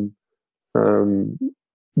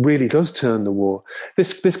 really does turn the war.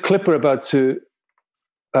 This clip we're about to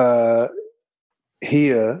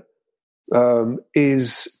hear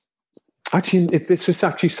is actually, this is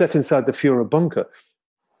actually set inside the Führer bunker.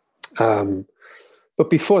 But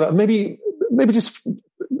before that, maybe just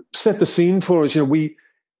set the scene for us. You know,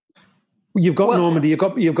 you've got Normandy,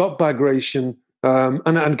 you've got Bagration,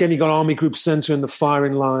 and again you've got Army Group Centre in the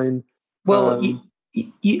firing line. Well, you've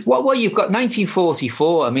got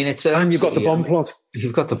 1944. I mean, and you've got the bomb plot.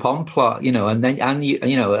 You've got the bomb plot, you know, and then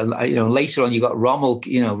later on you got Rommel.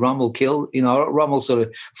 You know, Rommel sort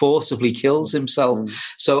of forcibly kills himself.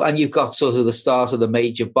 So, and you've got sort of the start of the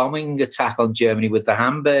major bombing attack on Germany with the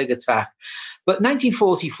Hamburg attack. But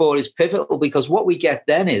 1944 is pivotal because what we get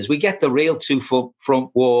then is we get the real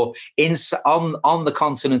two-front war on the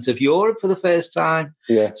continent of Europe for the first time.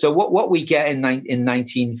 Yeah. So what we get in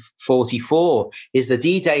 1944 is the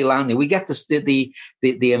D-Day landing. We get the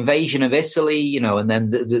invasion of Italy, you know, and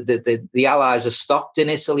then the Allies are stopped in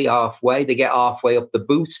Italy halfway. They get halfway up the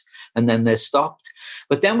boot and then they're stopped.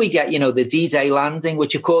 But then we get, you know, the D-Day landing,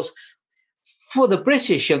 which of course, for the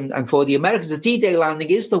British and for the Americans, the D-Day landing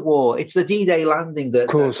is the war. It's the D-Day landing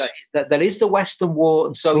that is the Western War.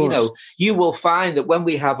 And so, you know, you will find that when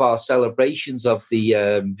we have our celebrations of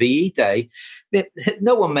the VE Day,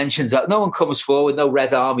 no one mentions that. No one comes forward. No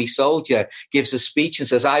Red Army soldier gives a speech and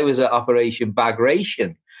says, I was at Operation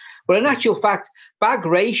Bagration. But in actual fact,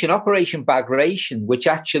 Operation Bagration, which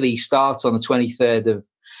actually starts on the 23rd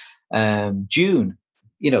of June,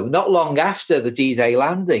 you know, not long after the D-Day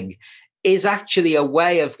landing, is actually a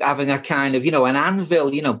way of having a kind of, you know, an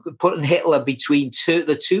anvil, you know, putting Hitler between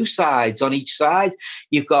the two sides. On each side,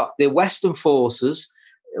 you've got the Western forces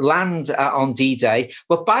land on D-Day,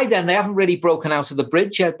 but by then they haven't really broken out of the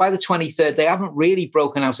bridgehead. By the 23rd, they haven't really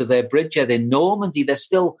broken out of their bridgehead in Normandy. They're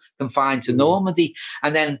still confined to Normandy.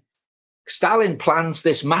 And then Stalin plans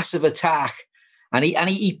this massive attack. And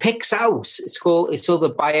he picks out, it's called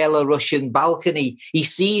the Byelorussian Balcony. He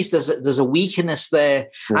sees there's a weakness there.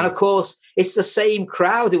 Mm. And of course, it's the same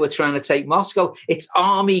crowd who are trying to take Moscow. It's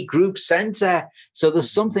Army Group Center. So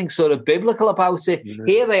there's something sort of biblical about it. Mm-hmm.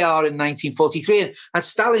 Here they are in 1943. And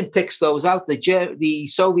Stalin picks those out. The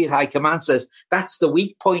Soviet High Command says, that's the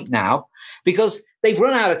weak point now, because they've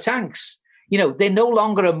run out of tanks. You know, they're no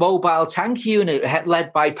longer a mobile tank unit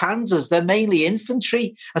led by panzers. They're mainly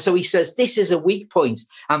infantry. And so he says, this is a weak point.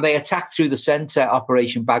 And they attack through the center,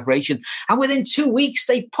 Operation Bagration. And within 2 weeks,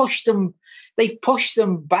 they've pushed them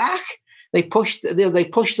back. They pushed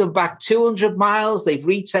them back 200 miles. They've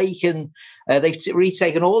retaken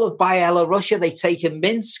all of Byelorussia. They've taken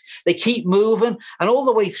Minsk. They keep moving. And all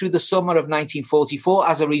the way through the summer of 1944,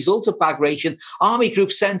 as a result of Bagration, Army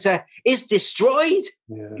Group Center is destroyed.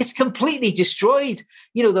 Yeah. It's completely destroyed.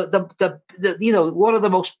 You know, the one of the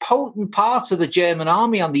most potent parts of the German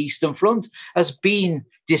army on the Eastern Front has been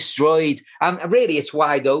destroyed. And really, it's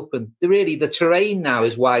wide open. The terrain now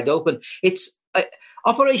is wide open. It's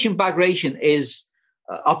Operation Bagration is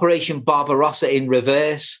Operation Barbarossa in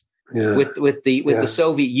reverse, with the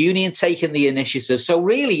Soviet Union taking the initiative. So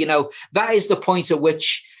really, you know, that is the point at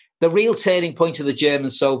which the real turning point of the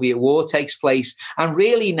German-Soviet war takes place. And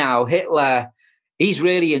really now Hitler, he's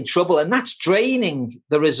really in trouble, and that's draining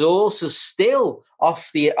the resources still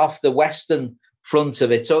off the Western front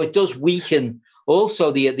of it. So it does weaken also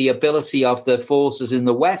the ability of the forces in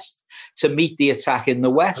the West to meet the attack in the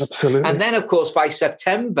West. Absolutely. And then, of course, by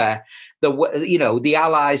September, the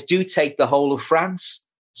Allies do take the whole of France.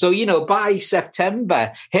 So, you know, by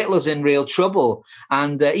September, Hitler's in real trouble,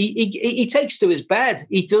 and he takes to his bed.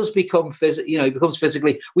 He does become he becomes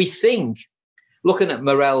physically. We think, looking at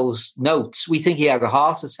Morell's notes, we think he had a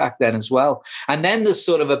heart attack then as well. And then there's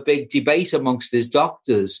sort of a big debate amongst his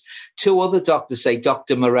doctors. 2 other doctors say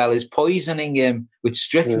Dr. Morell is poisoning him with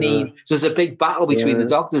strychnine. Yeah. So there's a big battle between the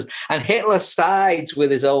doctors. And Hitler sides with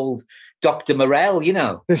his old Dr. Morell, you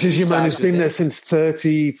know. This is your man who's been there since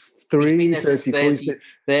 33, he's been there since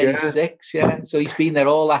 36, yeah. So he's been there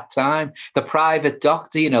all that time. The private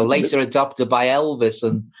doctor, you know, later adopted by Elvis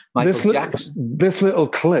and Michael Jackson. This little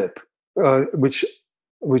clip, which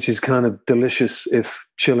is kind of delicious if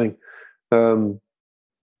chilling.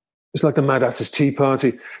 It's like the Mad Hatter's Tea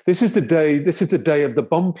Party. This is the day of the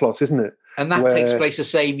bomb plot, isn't it? And that takes place the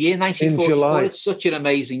same year, 1944. It's such an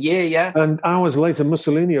amazing year, yeah. And hours later,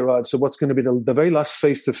 Mussolini arrived. So what's going to be the very last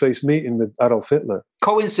face-to-face meeting with Adolf Hitler?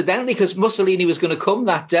 Coincidentally, because Mussolini was going to come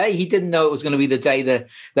that day. He didn't know it was going to be the day that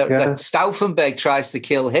Stauffenberg tries to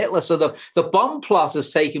kill Hitler. So the bomb plot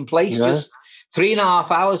has taken place just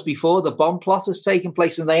 3.5 hours before the bomb plot has taken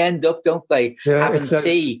place, and they end up, don't they, having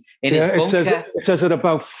tea in his bunker. It says at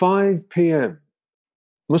about 5 p.m.,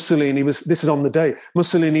 Mussolini was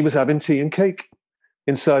having tea and cake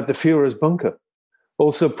inside the Führer's bunker.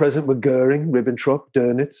 Also present were Goering, Ribbentrop,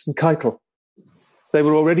 Dönitz, and Keitel. They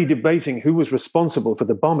were already debating who was responsible for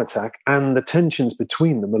the bomb attack, and the tensions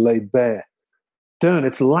between them were laid bare.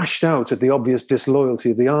 Dönitz lashed out at the obvious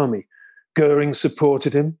disloyalty of the army. Goering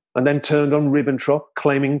supported him and then turned on Ribbentrop,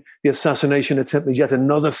 claiming the assassination attempt was yet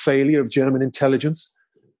another failure of German intelligence.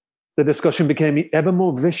 The discussion became ever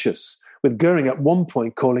more vicious, with Goering at one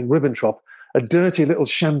point calling Ribbentrop a dirty little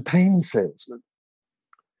champagne salesman.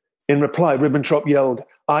 In reply, Ribbentrop yelled,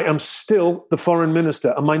 "I am still the foreign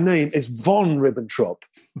minister, and my name is von Ribbentrop."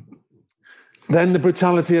 Then the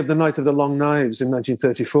brutality of the Night of the Long Knives in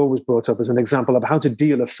 1934 was brought up as an example of how to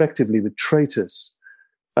deal effectively with traitors.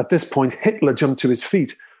 At this point, Hitler jumped to his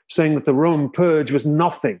feet, saying that the Rome Purge was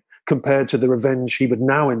nothing compared to the revenge he would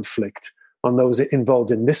now inflict on those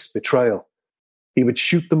involved in this betrayal. He would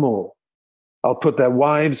shoot them all. "I'll put their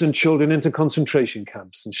wives and children into concentration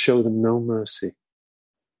camps and show them no mercy."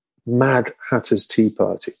 Mad Hatter's Tea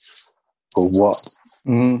Party. Or what?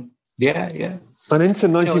 Mm-hmm. Yeah. And into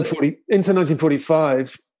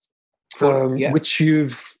 1945, which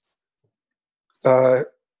you've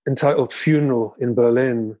entitled "Funeral in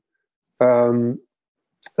Berlin," and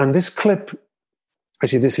this clip,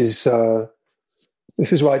 actually, this is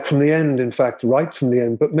right from the end. In fact, right from the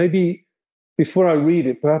end. But maybe before I read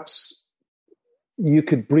it, perhaps you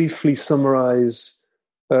could briefly summarize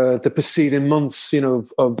the preceding months,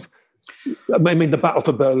 of the Battle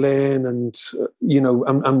for Berlin, and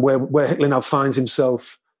and where Hitler now finds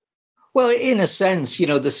himself. Well, in a sense,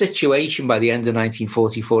 the situation by the end of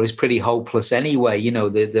 1944 is pretty hopeless anyway.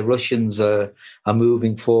 The Russians are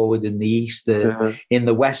moving forward in the east, in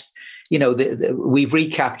the west. We've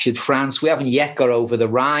recaptured France. We haven't yet got over the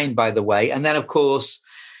Rhine, by the way. And then, of course,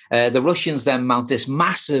 the Russians then mount this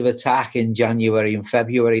massive attack in January and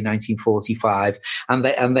February 1945,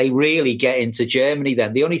 and they really get into Germany.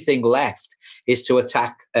 Then the only thing left is to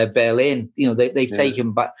attack Berlin. They've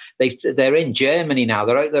taken back. They're in Germany now.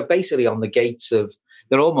 They're basically on the gates of.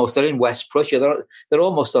 They're in West Prussia. They're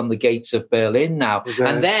almost on the gates of Berlin now. Okay.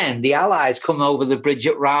 And then the Allies come over the bridge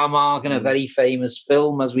at Raumark in a very famous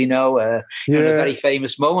film, as we know, in a very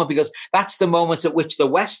famous moment, because that's the moment at which the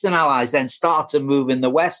Western Allies then start to move in the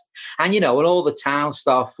West. And, and all the towns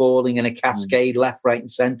start falling in a cascade left, right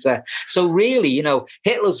and centre. So really,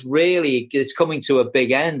 Hitler's really is coming to a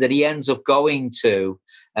big end, and he ends up going to,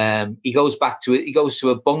 he goes to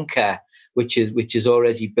a bunker, which is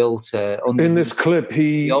already built under in this clip.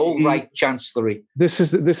 The old Reich Chancellery. This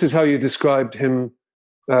is how you described him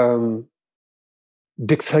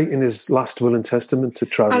dictating his last will and testament to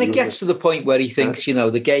Travel. And it gets to the point where he thinks,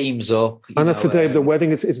 the game's up. And that's the day of the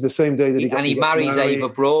wedding. It's the same day that he marries Eva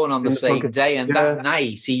Braun on the same day. And that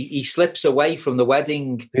night, he slips away from the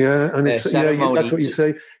wedding ceremony. That's what you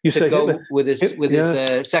say. You say go with his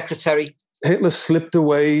secretary. Hitler slipped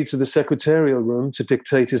away to the secretarial room to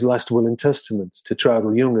dictate his last will and testament to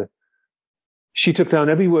Traudl Junge. She took down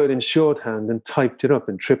every word in shorthand and typed it up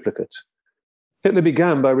in triplicate. Hitler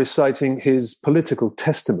began by reciting his political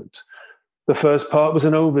testament. The first part was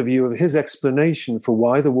an overview of his explanation for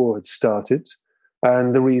why the war had started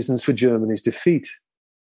and the reasons for Germany's defeat.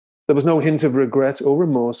 There was no hint of regret or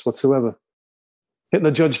remorse whatsoever. Hitler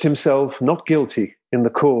judged himself not guilty in the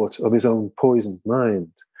court of his own poisoned mind.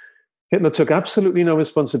 Hitler took absolutely no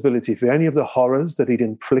responsibility for any of the horrors that he'd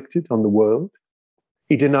inflicted on the world.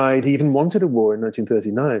 He denied he even wanted a war in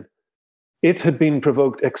 1939. It had been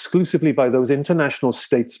provoked exclusively by those international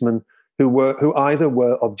statesmen who either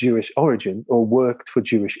were of Jewish origin or worked for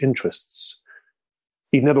Jewish interests.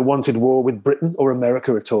 He'd never wanted war with Britain or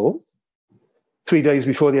America at all. 3 days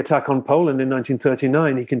before the attack on Poland in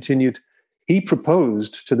 1939, he continued, he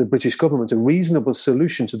proposed to the British government a reasonable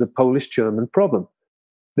solution to the Polish-German problem.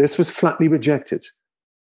 This was flatly rejected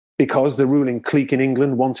because the ruling clique in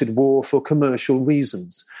England wanted war for commercial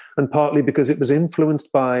reasons, and partly because it was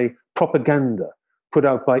influenced by propaganda put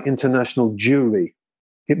out by international Jewry.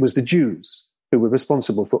 It was the Jews who were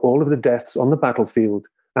responsible for all of the deaths on the battlefield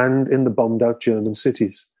and in the bombed-out German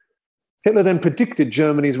cities. Hitler then predicted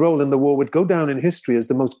Germany's role in the war would go down in history as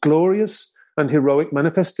the most glorious and heroic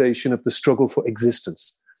manifestation of the struggle for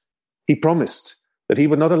existence. He promised that he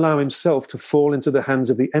would not allow himself to fall into the hands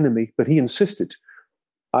of the enemy, but he insisted,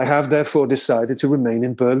 I have therefore decided to remain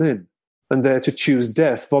in Berlin and there to choose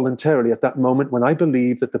death voluntarily at that moment when I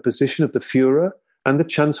believe that the position of the Führer and the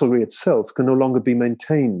Chancellery itself can no longer be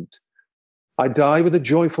maintained. I die with a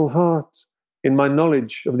joyful heart in my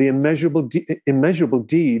knowledge of the immeasurable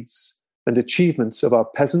deeds and achievements of our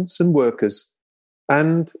peasants and workers,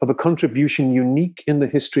 and of a contribution unique in the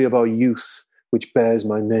history of our youth, which bears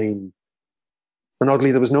my name. And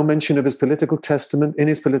oddly, there was no mention of his political testament,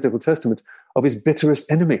 of his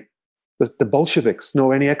bitterest enemy, the Bolsheviks,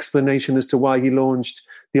 nor any explanation as to why he launched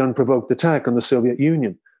the unprovoked attack on the Soviet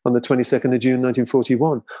Union on the 22nd of June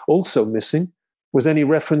 1941. Also missing was any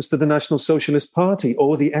reference to the National Socialist Party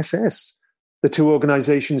or the SS, the two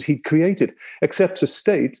organizations he'd created, except to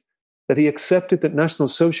state that he accepted that National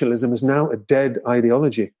Socialism is now a dead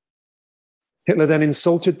ideology. Hitler then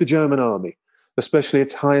insulted the German army, especially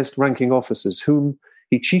its highest-ranking officers, whom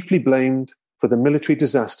he chiefly blamed for the military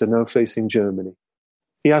disaster now facing Germany.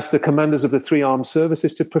 He asked the commanders of the three armed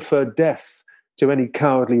services to prefer death to any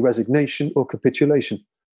cowardly resignation or capitulation.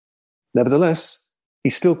 Nevertheless, he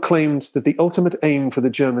still claimed that the ultimate aim for the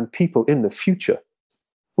German people in the future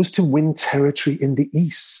was to win territory in the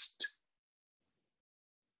East.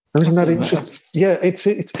 Isn't that interesting? Yeah, it's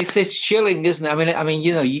chilling, isn't it? I mean,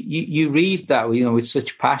 you read that, with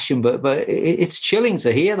such passion, but it's chilling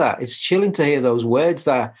to hear that. It's chilling to hear those words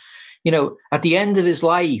that, at the end of his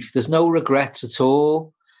life, there's no regrets at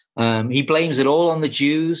all. He blames it all on the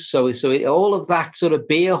Jews. So all of that sort of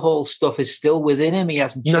beer hall stuff is still within him. He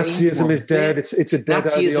hasn't changed. Nazism is dead. It's a dead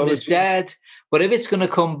Nazism ideology. is dead. But if it's going to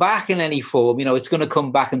come back in any form, it's going to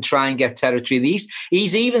come back and try and get territory in the East.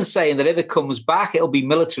 He's even saying that if it comes back, it'll be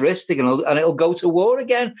militaristic and it'll go to war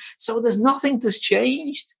again. So there's nothing that's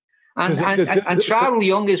changed. And Trowell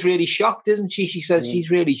Young is really shocked, isn't she? She says she's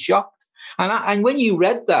really shocked. And when you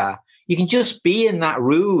read that, you can just be in that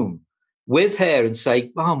room with her and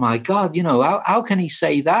say, oh my God, how can he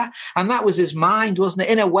say that? And that was his mind, wasn't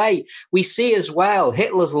it? In a way, we see as well,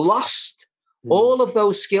 Hitler's lost all of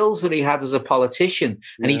those skills that he had as a politician.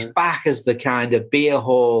 And he's back as the kind of beer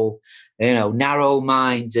hall,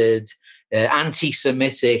 narrow-minded,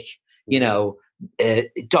 anti-Semitic,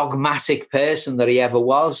 dogmatic person that he ever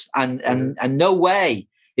was. And no way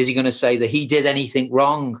is he going to say that he did anything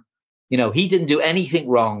wrong. He didn't do anything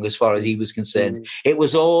wrong as far as he was concerned. It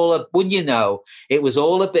was all it was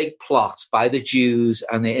all a big plot by the Jews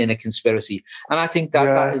and in a conspiracy. And I think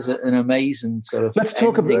that is an amazing sort of. Let's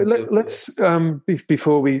talk about.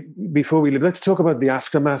 Before we leave, let's talk about the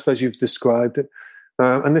aftermath as you've described it.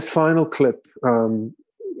 And this final clip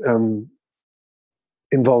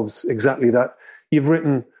involves exactly that. You've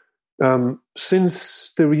written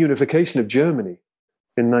since the reunification of Germany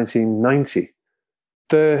in 1990.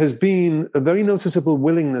 There has been a very noticeable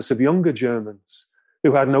willingness of younger Germans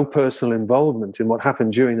who had no personal involvement in what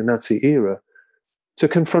happened during the Nazi era to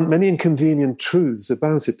confront many inconvenient truths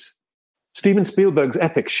about it. Steven Spielberg's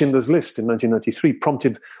epic Schindler's List in 1993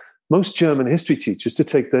 prompted most German history teachers to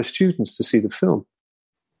take their students to see the film.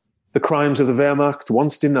 The crimes of the Wehrmacht,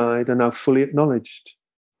 once denied, are now fully acknowledged.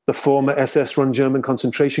 The former SS-run German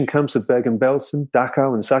concentration camps of Bergen-Belsen,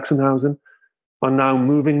 Dachau, and Sachsenhausen are now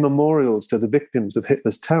moving memorials to the victims of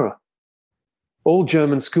Hitler's terror. All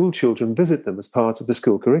German school children visit them as part of the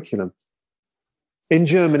school curriculum. In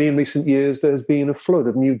Germany in recent years, there has been a flood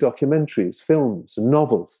of new documentaries, films, and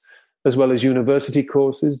novels, as well as university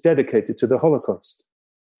courses dedicated to the Holocaust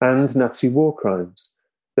and Nazi war crimes.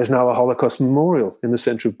 There's now a Holocaust memorial in the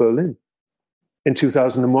center of Berlin. In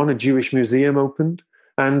 2001, a Jewish museum opened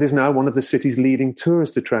and is now one of the city's leading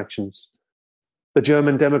tourist attractions. The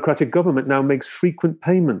German democratic government now makes frequent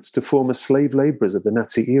payments to former slave laborers of the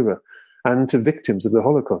Nazi era and to victims of the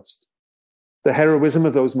Holocaust. The heroism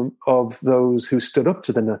of those who stood up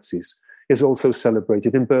to the Nazis is also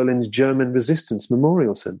celebrated in Berlin's German Resistance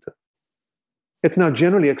Memorial Center. It's now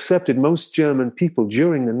generally accepted most German people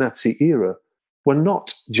during the Nazi era were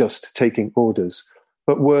not just taking orders,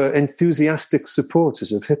 but were enthusiastic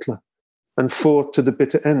supporters of Hitler and fought to the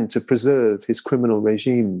bitter end to preserve his criminal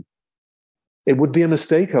regime. It would be a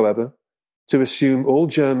mistake, however, to assume all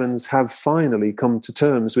Germans have finally come to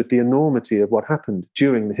terms with the enormity of what happened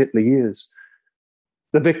during the Hitler years.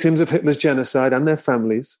 The victims of Hitler's genocide and their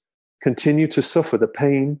families continue to suffer the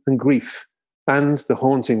pain and grief and the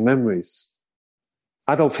haunting memories.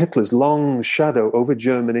 Adolf Hitler's long shadow over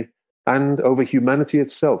Germany and over humanity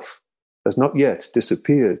itself has not yet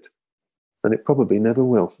disappeared, and it probably never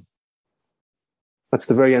will. That's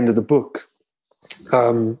the very end of the book.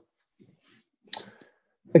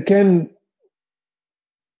 Again,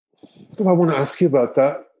 I want to ask you about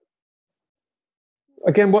that.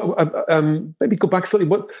 Again, maybe go back slightly.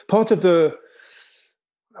 What part of the?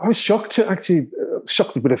 I was shocked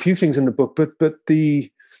with a few things in the book, but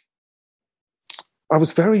I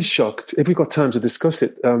was very shocked. If we've got time to discuss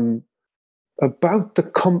it, about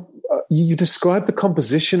you described the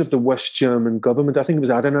composition of the West German government. I think it was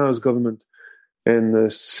Adenauer's government in the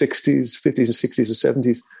 50s or 60s or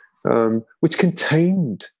 70s, which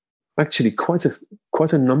contained actually quite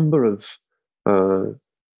a number of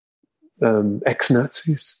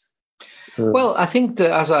ex-Nazis. Well, I think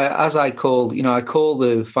that as I call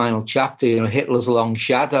the final chapter, Hitler's long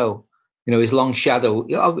shadow. His long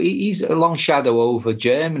shadow. He's a long shadow over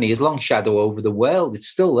Germany. His long shadow over the world. It's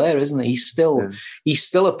still there, isn't it? He's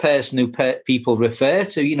still a person who people refer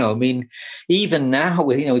to. Even now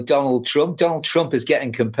with Donald Trump. Donald Trump is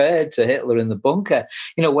getting compared to Hitler in the bunker.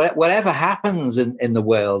 Whatever happens in the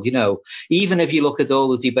world. Even if you look at all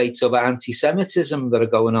the debates over anti-Semitism that are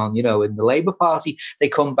going on. In the Labour Party, they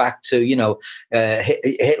come back to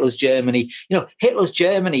Hitler's Germany. Hitler's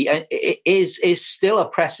Germany is still a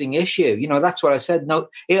pressing issue. That's what I said. No,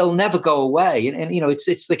 it'll never go away. And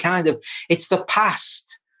it's the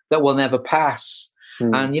past that will never pass.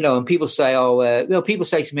 And, and people say, people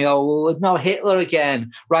say to me, no, Hitler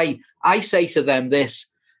again. Right. I say to them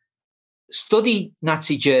this, study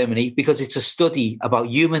Nazi Germany because it's a study about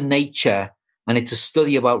human nature and it's a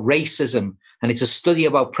study about racism and it's a study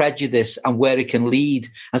about prejudice and where it can lead.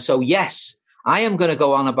 And so, yes, I am going to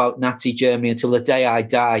go on about Nazi Germany until the day I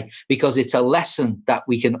die, because it's a lesson that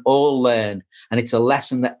we can all learn, and it's a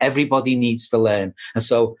lesson that everybody needs to learn. And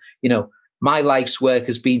so, my life's work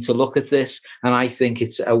has been to look at this, and I think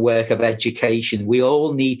it's a work of education. We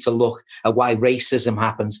all need to look at why racism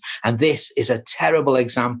happens. And this is a terrible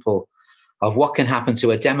example of what can happen to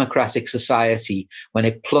a democratic society when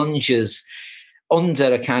it plunges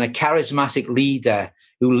under a kind of charismatic leader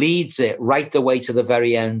who leads it right the way to the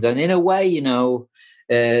very end. And in a way,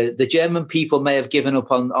 the German people may have given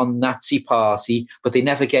up on Nazi Party, but they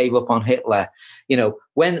never gave up on Hitler.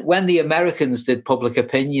 When the Americans did public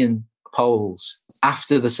opinion polls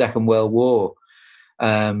after the Second World War,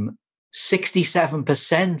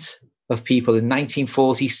 67% of people in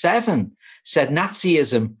 1947 said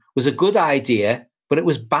Nazism was a good idea, but it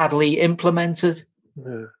was badly implemented.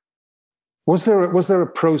 Yeah. Was there a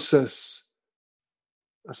process?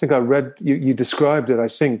 I think I read you described it. I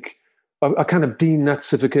think a kind of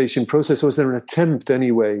denazification process. Was there an attempt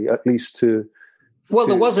anyway, at least to? Well,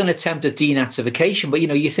 there was an attempt at denazification, but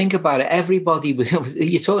you think about it. Everybody was.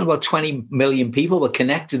 You're talking about 20 million people were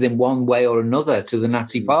connected in one way or another to the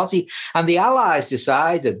Nazi Party, and the Allies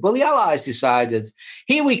decided. Well, the Allies decided.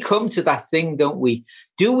 Here we come to that thing, don't we?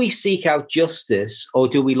 Do we seek out justice, or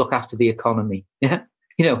do we look after the economy? Yeah.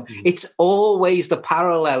 It's always the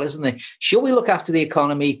parallel, isn't it? Shall we look after the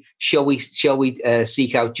economy? Shall we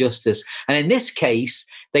seek out justice? And in this case,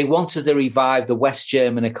 they wanted to revive the West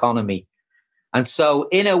German economy. And so,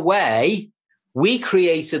 in a way, we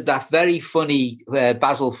created that very funny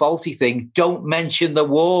Basil Fawlty thing, don't mention the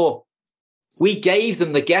war. We gave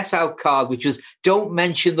them the get out card, which was don't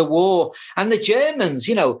mention the war. And the Germans,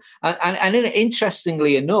 and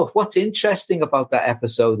interestingly enough, what's interesting about that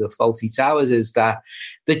episode of Fawlty Towers is that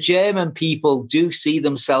the German people do see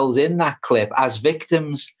themselves in that clip as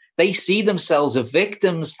victims. They see themselves as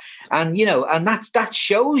victims. And, and that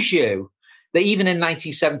shows you that even in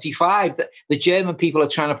 1975, that the German people are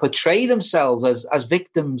trying to portray themselves as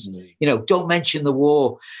victims. Don't mention the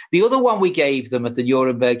war. The other one we gave them at the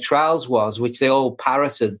Nuremberg trials was, which they all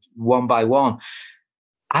parroted one by one,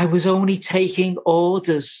 I was only taking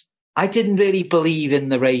orders. I didn't really believe in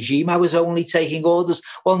the regime. I was only taking orders.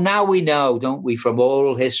 Well, now we know, don't we, from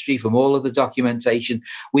oral history, from all of the documentation,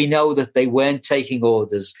 we know that they weren't taking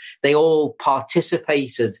orders. They all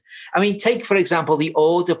participated. I mean, take, for example, the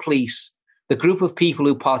Order Police. The group of people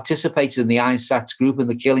who participated in the Einsatz group and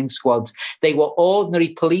the killing squads, they were ordinary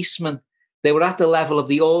policemen. They were at the level of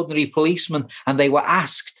the ordinary policemen, and they were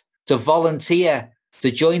asked to volunteer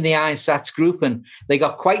to join the Einsatz group, and they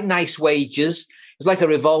got quite nice wages. It was like a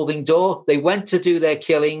revolving door. They went to do their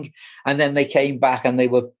killing, and then they came back and they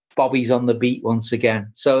were bobbies on the beat once again.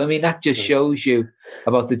 So, I mean, that just shows you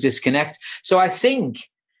about the disconnect. So I think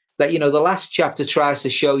that, the last chapter tries to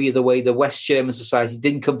show you the way the West German society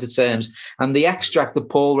didn't come to terms. And the extract that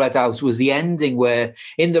Paul read out was the ending, where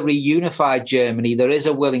in the reunified Germany, there is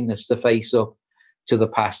a willingness to face up to the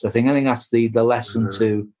past. I think that's the lesson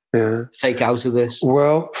to take out of this.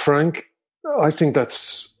 Well, Frank, I think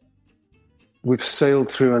we've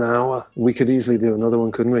sailed through an hour. We could easily do another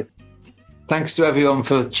one, couldn't we? Thanks to everyone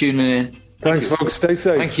for tuning in. Thanks, folks. Stay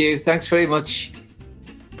safe. Thank you. Thanks very much.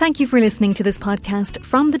 Thank you for listening to this podcast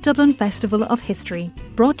from the Dublin Festival of History,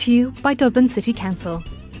 brought to you by Dublin City Council.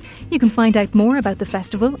 You can find out more about the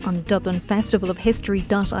festival on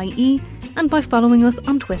dublinfestivalofhistory.ie and by following us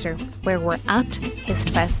on Twitter, where we're at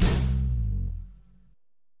HistFest.